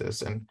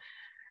services. And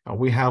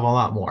we have a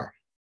lot more.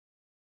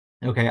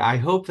 Okay, I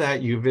hope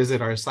that you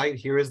visit our site.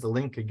 Here is the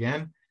link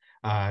again,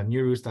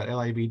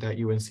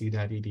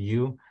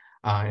 newroots.lib.unc.edu,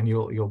 and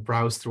you'll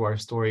browse through our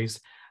stories.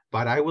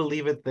 But I will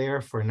leave it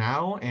there for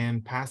now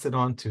and pass it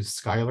on to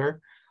Skylar,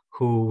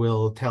 who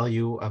will tell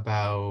you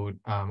about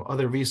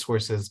other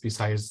resources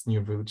besides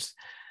New Roots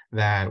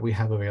that we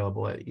have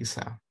available at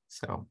ISA.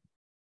 So,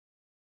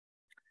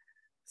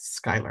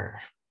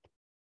 Skylar.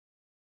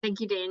 Thank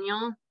you,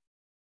 Daniel.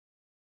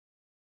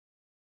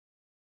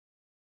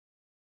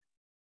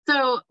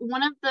 So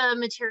one of the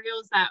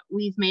materials that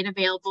we've made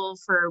available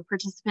for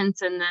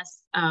participants in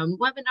this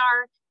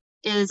webinar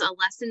is a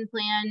lesson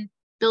plan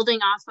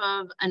building off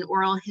of an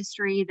oral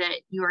history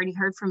that you already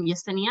heard from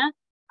Yesenia,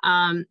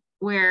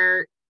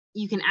 where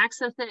you can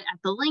access it at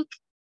the link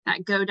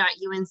at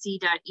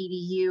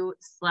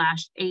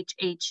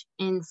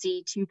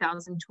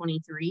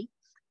go.unc.edu/HHNC2023.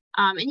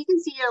 And you can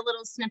see a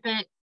little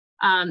snippet.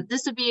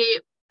 This would be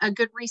a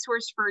good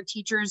resource for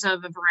teachers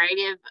of a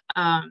variety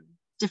of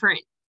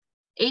different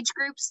age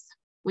groups.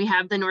 We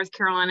have the North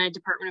Carolina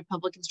Department of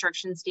Public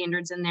Instruction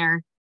standards in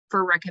there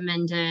for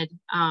recommended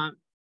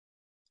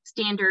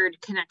standard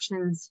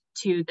connections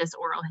to this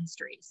oral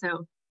history.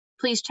 So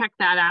please check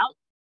that out.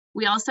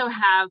 We also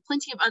have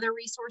plenty of other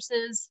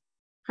resources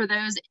for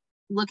those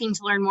looking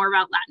to learn more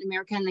about Latin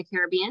America and the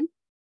Caribbean.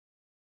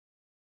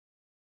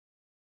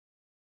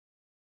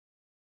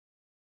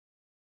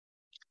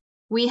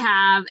 We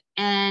have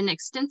an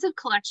extensive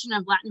collection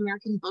of Latin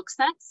American book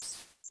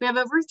sets. We have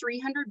over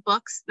 300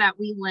 books that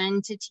we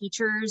lend to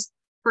teachers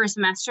for a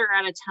semester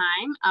at a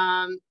time,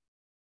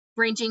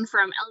 ranging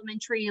from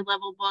elementary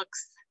level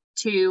books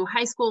to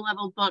high school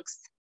level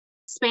books.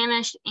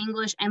 Spanish,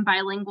 English, and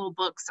bilingual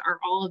books are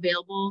all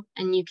available,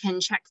 and you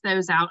can check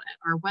those out at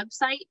our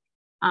website,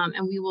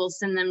 and we will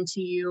send them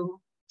to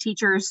you,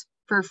 teachers,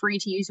 for free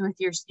to use with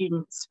your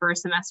students for a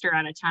semester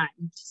at a time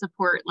to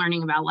support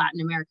learning about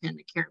Latin America and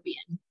the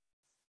Caribbean.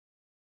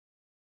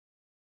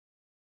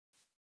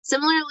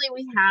 Similarly,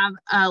 we have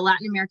a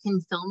Latin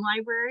American film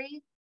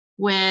library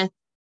with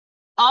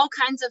all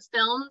kinds of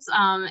films,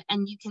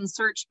 and you can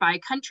search by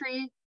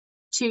country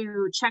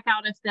to check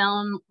out a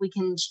film. We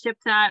can ship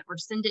that or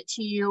send it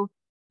to you.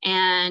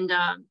 And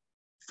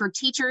for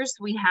teachers,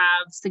 we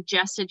have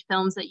suggested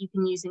films that you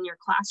can use in your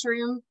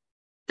classroom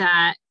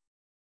that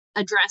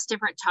address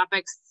different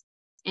topics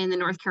in the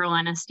North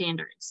Carolina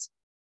standards.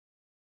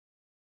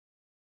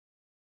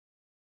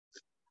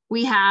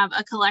 We have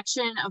a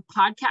collection of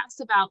podcasts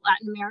about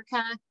Latin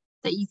America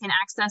that you can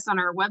access on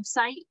our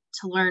website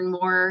to learn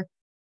more.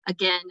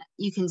 Again,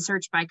 you can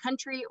search by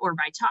country or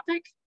by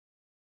topic.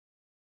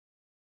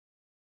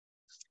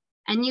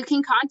 And you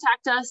can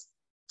contact us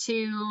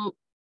to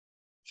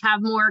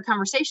have more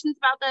conversations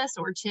about this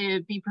or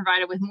to be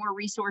provided with more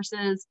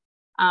resources.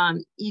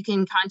 You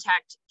can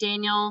contact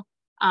Daniel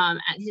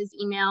at his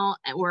email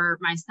or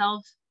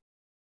myself.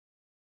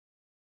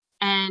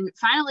 And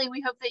finally, we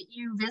hope that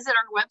you visit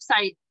our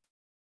website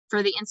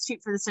for the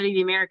Institute for the Study of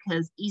the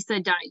Americas,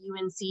 isa.unc.edu,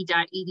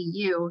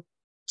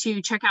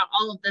 to check out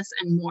all of this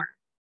and more.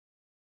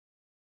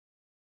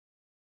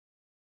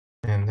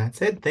 And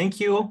that's it. Thank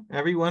you,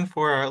 everyone,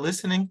 for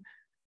listening.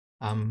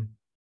 I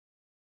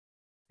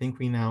think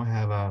we now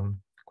have a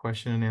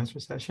question and answer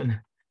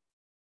session.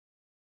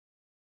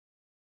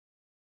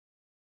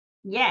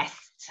 Yes.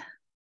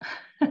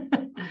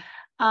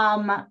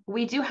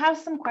 We do have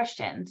some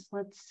questions.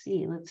 Let's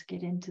see. Let's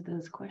get into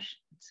those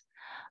questions.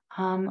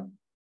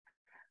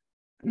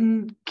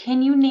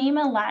 Can you name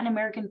a Latin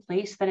American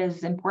place that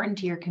is important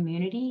to your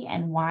community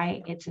and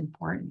why it's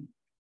important?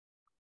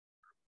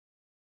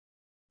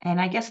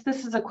 And I guess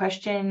this is a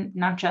question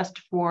not just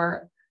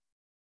for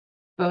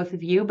both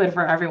of you, but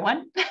for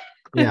everyone.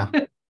 Yeah.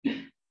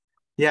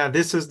 Yeah,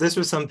 this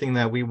was something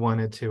that we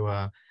wanted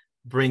to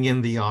bring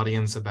in the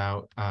audience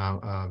about,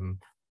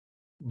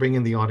 bring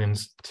in the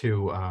audience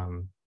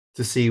to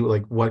see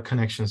like what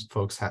connections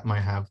folks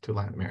might have to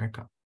Latin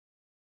America.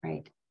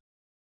 Right.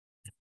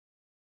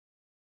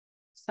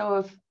 So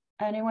if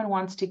anyone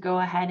wants to go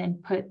ahead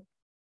and put,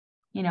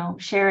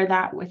 share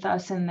that with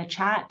us in the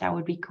chat, that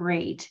would be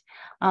great.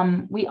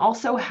 We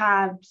also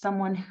have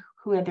someone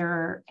who had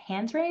their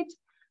hands raised.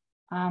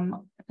 I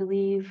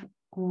believe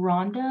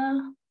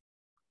Rhonda,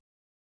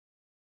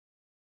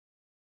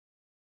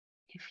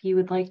 if you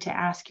would like to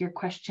ask your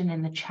question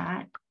in the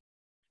chat.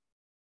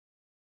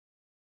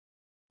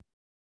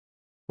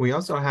 We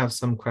also have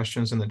some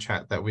questions in the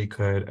chat that we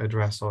could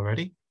address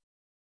already.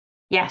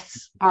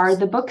 Yes. Are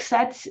the book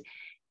sets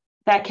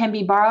that can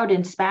be borrowed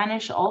in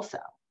Spanish also?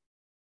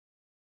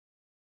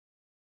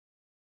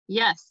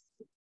 Yes,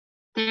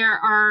 there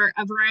are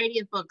a variety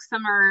of books.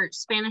 Some are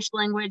Spanish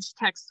language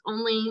text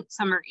only,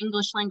 some are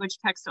English language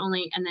text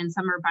only, and then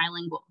some are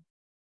bilingual.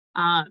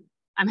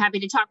 I'm happy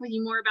to talk with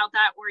you more about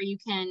that, or you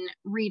can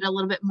read a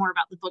little bit more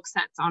about the book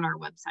sets on our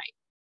website.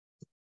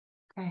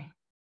 Okay.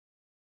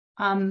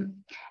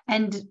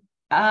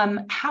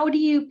 How do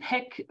you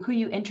pick who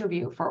you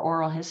interview for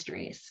oral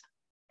histories?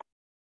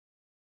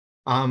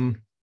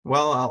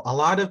 Well, a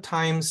lot of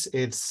times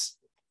it's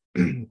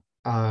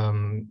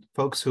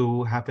folks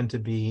who happen to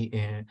be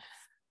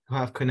who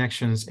have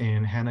connections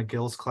in Hannah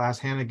Gill's class.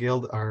 Hannah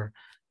Gill, our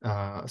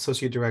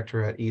associate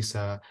director at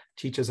ISA,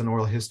 teaches an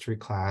oral history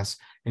class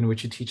in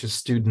which he teaches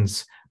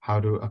students how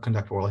to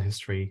conduct oral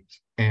history.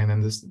 And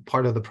then this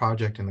part of the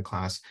project in the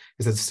class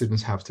is that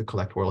students have to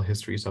collect oral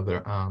histories of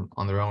their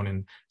on their own,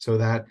 and so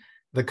that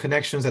the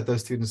connections that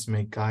those students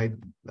make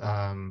guide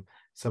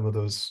some of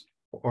those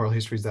oral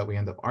histories that we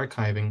end up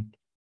archiving.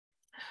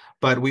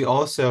 But we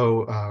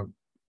also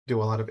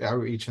do a lot of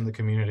outreach in the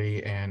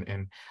community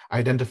and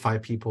identify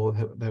people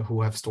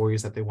who have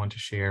stories that they want to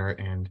share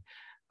and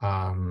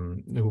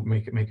who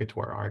make it to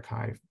our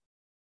archive.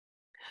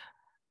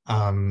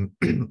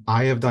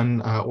 I have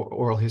done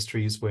oral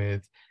histories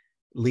with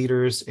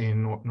leaders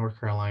in North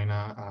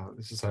Carolina.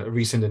 This is a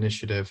recent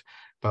initiative,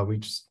 but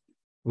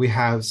we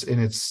have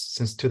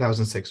since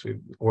 2006.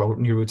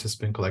 New Roots has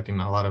been collecting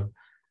a lot of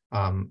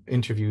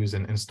interviews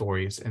and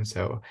stories, and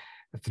so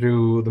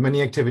through the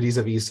many activities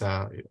of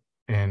ISA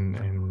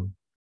and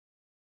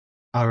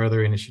our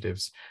other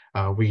initiatives,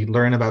 we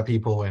learn about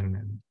people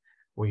and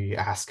we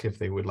ask if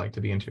they would like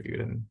to be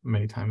interviewed, and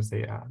many times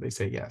they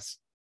say yes.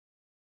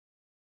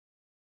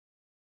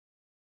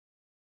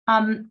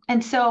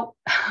 And so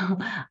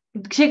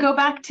to go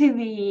back to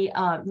the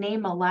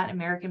name a Latin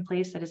American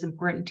place that is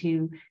important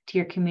to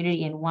your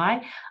community and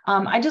why,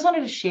 I just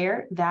wanted to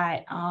share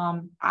that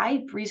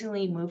I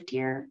recently moved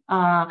here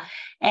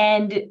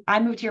and I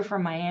moved here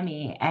from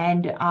Miami,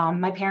 and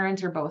my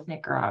parents are both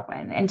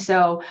Nicaraguan. And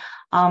so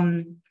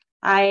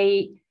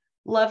I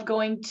love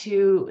going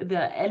to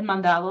the El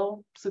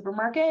Mandado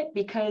supermarket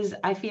because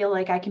I feel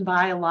like I can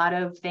buy a lot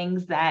of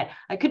things that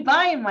I could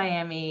buy in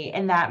Miami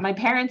and that my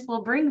parents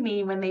will bring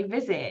me when they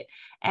visit.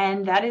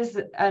 And that is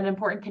an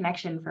important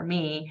connection for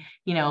me,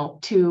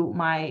 to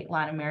my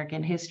Latin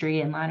American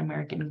history and Latin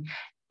American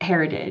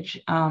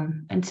heritage.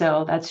 And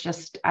so that's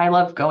just, I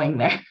love going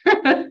there.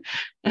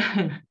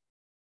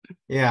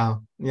 Yeah,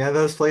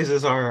 those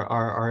places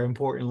are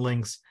important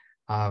links.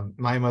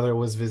 My mother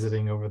was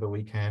visiting over the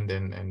weekend,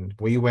 and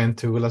we went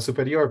to La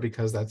Superior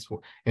because that's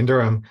in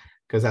Durham,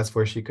 because that's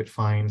where she could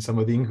find some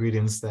of the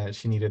ingredients that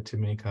she needed to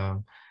make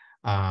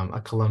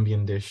a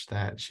Colombian dish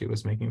that she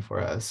was making for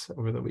us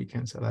over the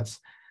weekend. So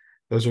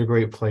those are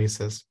great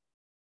places.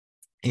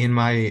 In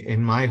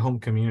my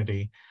home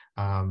community,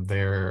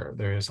 there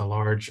is a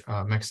large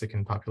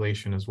Mexican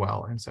population as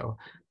well, and so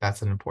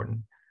that's an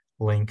important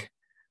link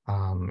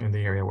in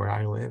the area where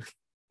I live.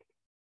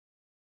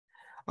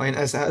 And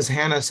as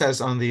Hannah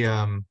says on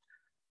the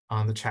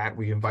chat,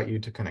 we invite you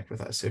to connect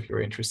with us if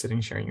you're interested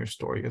in sharing your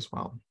story as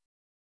well.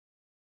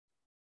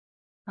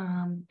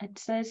 It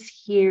says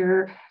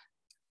here,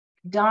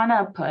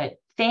 Donna put,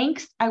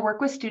 thanks. I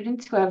work with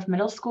students who have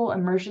middle school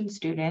immersion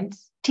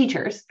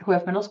teachers who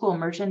have middle school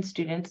immersion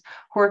students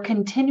who are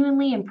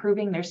continually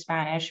improving their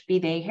Spanish, be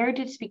they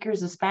heritage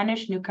speakers of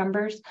Spanish,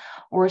 newcomers,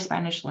 or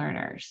Spanish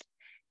learners.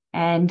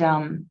 And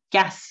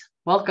yes,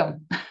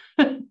 welcome.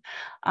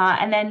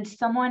 And then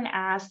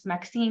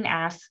Maxine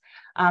asks,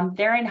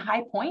 they're in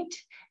High Point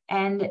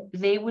and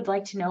they would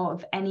like to know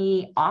of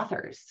any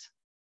authors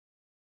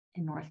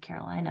in North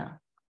Carolina.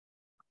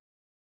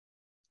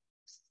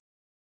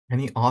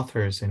 Any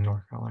authors in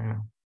North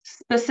Carolina?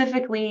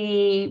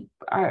 Specifically,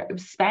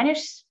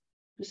 Spanish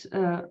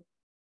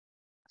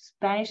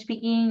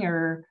speaking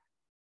or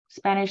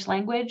Spanish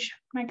language,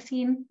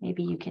 Maxine?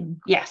 Maybe you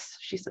can, yes,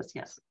 she says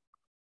yes.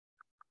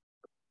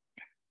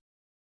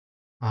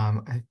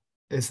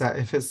 Is that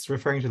if it's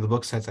referring to the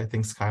book sets, I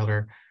think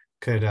Skylar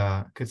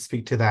could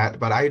speak to that.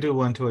 But I do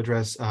want to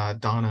address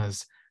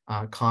Donna's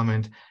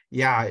comment.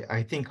 Yeah,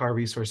 I think our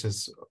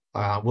resources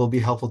will be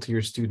helpful to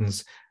your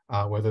students.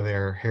 whether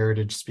they're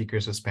heritage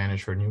speakers of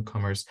Spanish or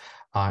newcomers.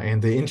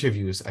 And the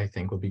interviews, I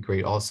think, will be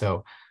great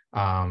also,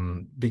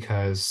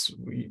 because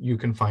you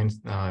can find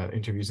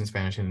interviews in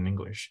Spanish and in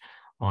English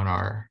on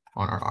our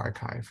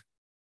archive.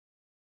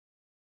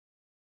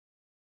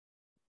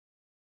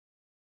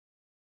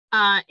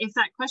 If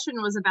that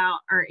question was about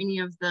are any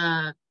of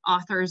the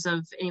authors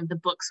of any of the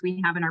books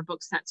we have in our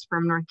book sets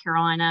from North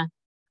Carolina,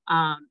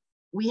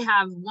 we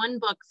have one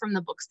book from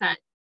the book set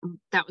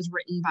that was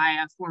written by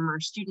a former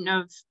student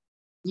of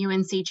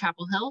UNC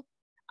Chapel Hill,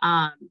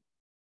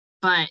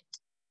 but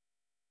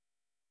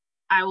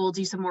I will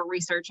do some more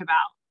research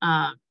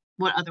about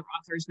what other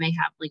authors may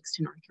have links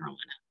to North Carolina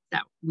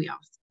that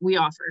we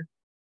offer.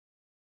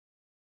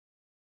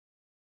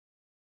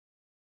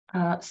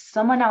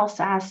 Someone else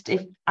asked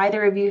if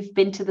either of you have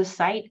been to the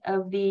site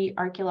of the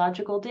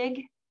archaeological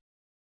dig.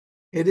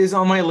 It is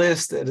on my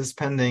list. It is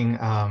pending.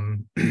 I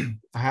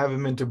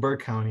haven't been to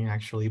Burke County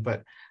actually,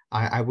 but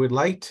I would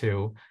like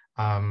to.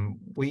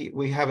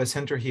 We have a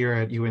center here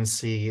at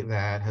UNC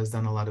that has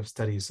done a lot of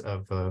studies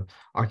of the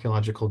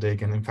archaeological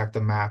dig, and in fact,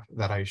 the map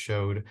that I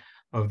showed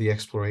of the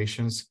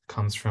explorations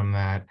comes from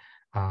that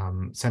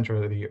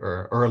center, the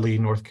early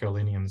North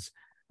Carolinians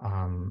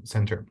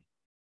center.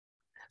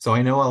 So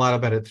I know a lot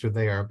about it through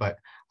there, but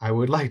I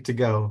would like to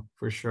go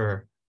for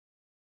sure.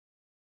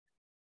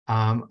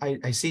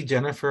 I see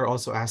Jennifer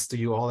also asked, do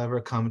you all ever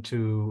come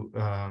to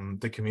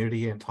the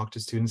community and talk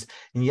to students?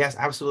 And yes,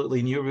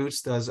 absolutely. New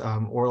Roots does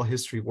oral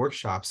history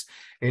workshops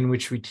in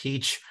which we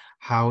teach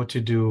how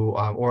to do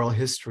oral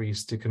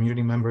histories to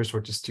community members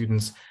or to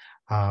students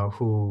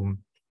who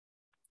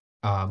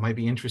might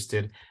be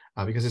interested,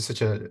 because it's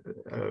such a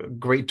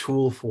great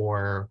tool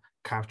for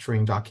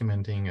capturing,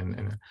 documenting,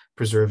 and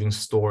preserving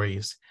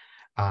stories.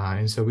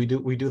 And so we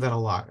do that a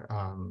lot.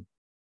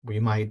 We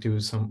might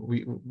do some,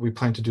 we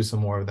plan to do some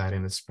more of that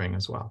in the spring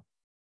as well.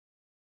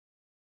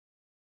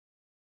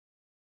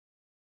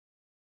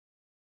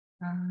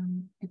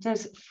 It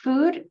says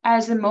food,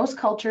 as in most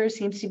cultures,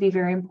 seems to be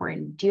very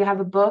important. Do you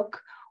have a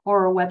book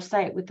or a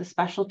website with the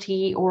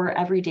specialty or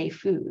everyday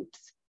foods?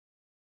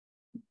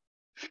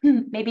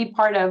 Maybe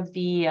part of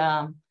the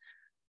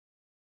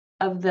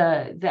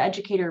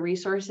educator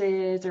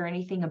resources or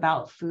anything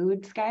about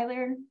food,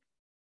 Skylar?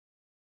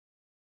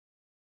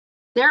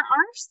 There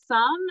are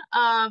some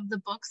of the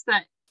books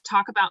that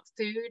talk about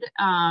food.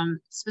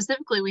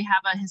 Specifically, we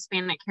have a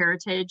Hispanic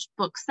heritage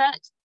book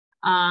set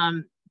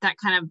that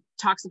kind of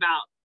talks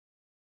about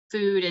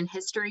food and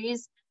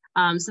histories.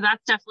 So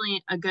that's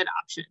definitely a good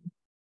option.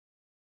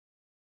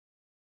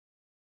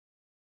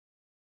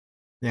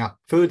 Yeah,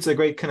 food's a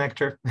great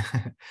connector.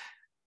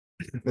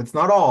 It's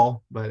not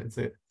all, but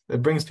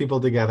it brings people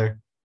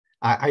together.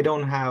 I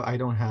don't have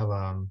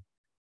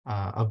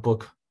a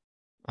book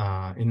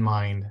in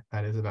mind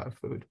that is about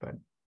food, but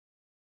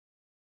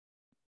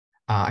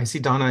I see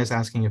Donna is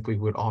asking if we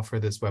would offer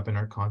this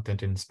webinar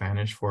content in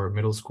Spanish for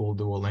middle school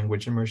dual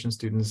language immersion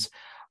students.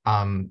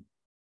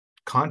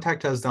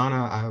 Contact us,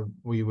 Donna.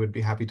 We would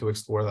be happy to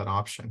explore that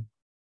option.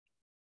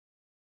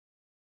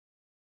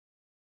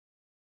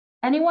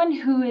 Anyone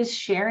who is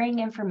sharing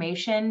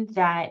information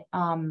that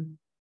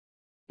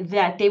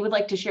that they would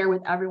like to share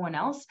with everyone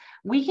else,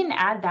 we can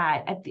add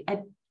that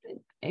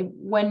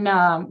when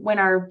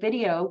our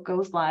video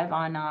goes live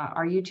on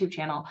our YouTube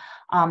channel.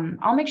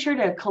 I'll make sure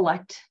to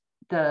collect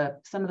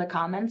some of the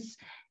comments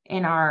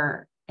in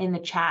the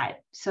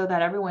chat so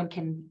that everyone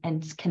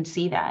can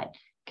see that,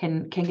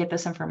 can get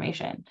this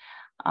information.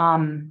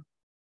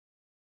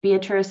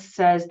 Beatrice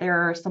says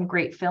there are some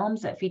great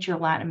films that feature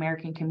Latin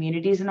American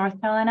communities in North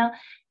Carolina,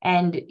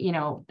 and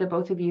the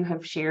both of you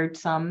have shared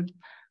some,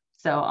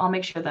 so I'll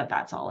make sure that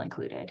that's all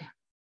included.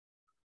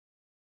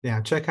 Yeah,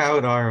 check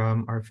out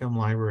our film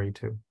library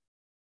too.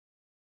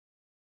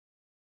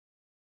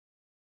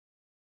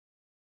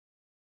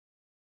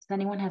 Does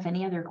anyone have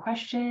any other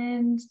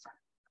questions?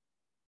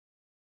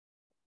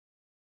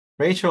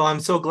 Rachel, I'm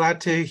so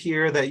glad to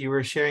hear that you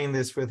were sharing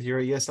this with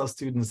your ESL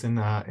students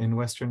in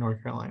Western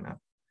North Carolina.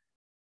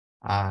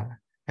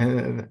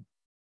 And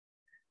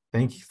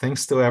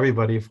thanks to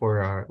everybody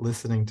for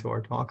listening to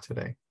our talk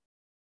today.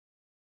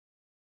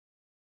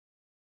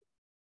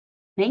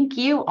 Thank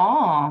you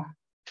all.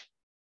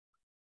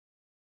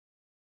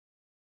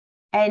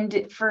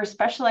 And for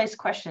specialized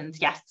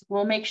questions, yes,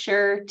 we'll make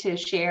sure to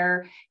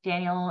share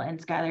Daniel and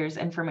Skylar's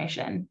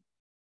information.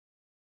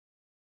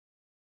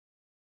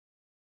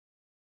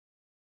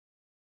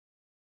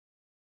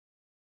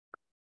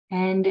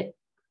 And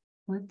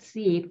let's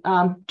see,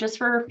 just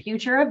for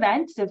future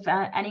events, if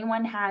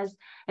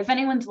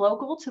anyone's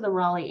local to the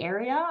Raleigh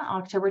area,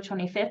 October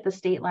 25th, the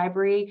State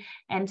Library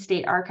and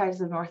State Archives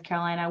of North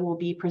Carolina will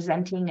be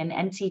presenting an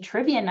NC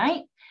Trivia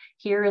Night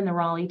here in the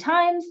Raleigh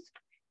Times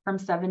from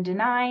 7 to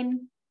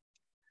 9.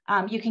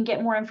 You can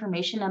get more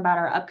information about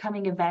our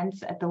upcoming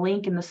events at the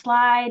link in the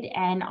slide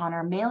and on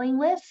our mailing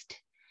list.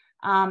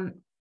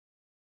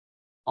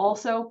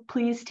 Also,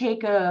 please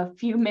take a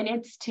few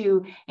minutes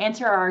to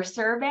answer our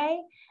survey,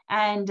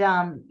 and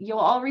you'll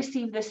all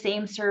receive the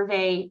same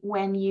survey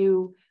when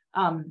you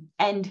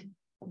end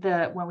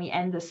when we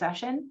end the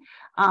session.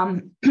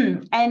 And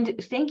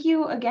thank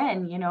you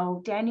again,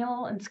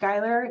 Daniel and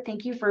Skylar,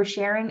 thank you for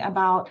sharing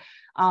about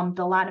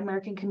the Latin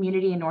American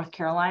community in North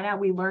Carolina.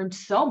 We learned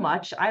so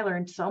much. I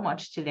learned so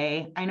much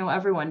today. I know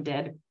everyone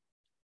did.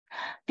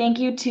 Thank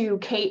you to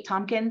Kate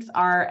Tompkins,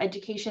 our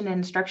education and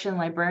instruction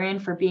librarian,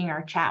 for being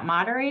our chat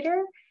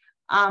moderator.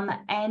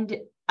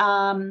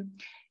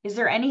 Is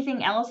there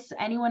anything else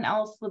anyone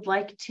else would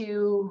like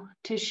to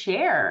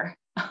share?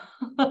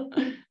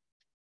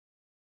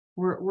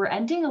 We're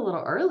ending a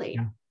little early.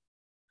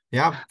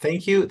 Yeah.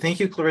 Thank you,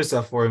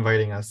 Clarissa, for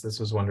inviting us. This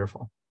was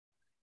wonderful.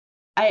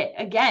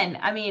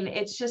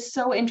 It's just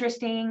so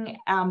interesting.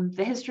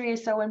 The history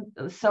is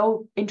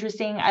so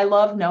interesting. I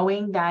love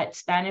knowing that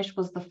Spanish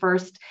was the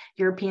first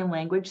European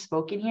language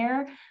spoken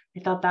here. I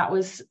thought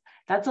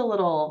that's a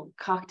little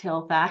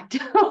cocktail fact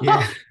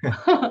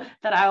that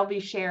I'll be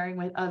sharing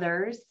with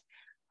others.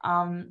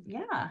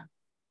 Yeah,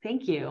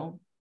 thank you.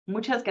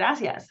 Muchas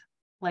gracias.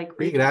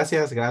 Sí,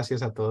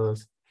 gracias a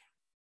todos.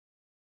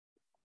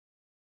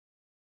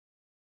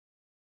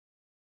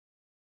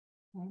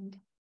 And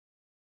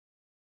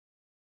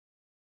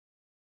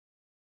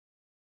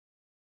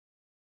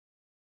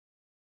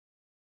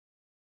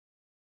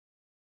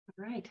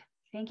all right.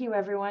 Thank you,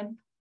 everyone.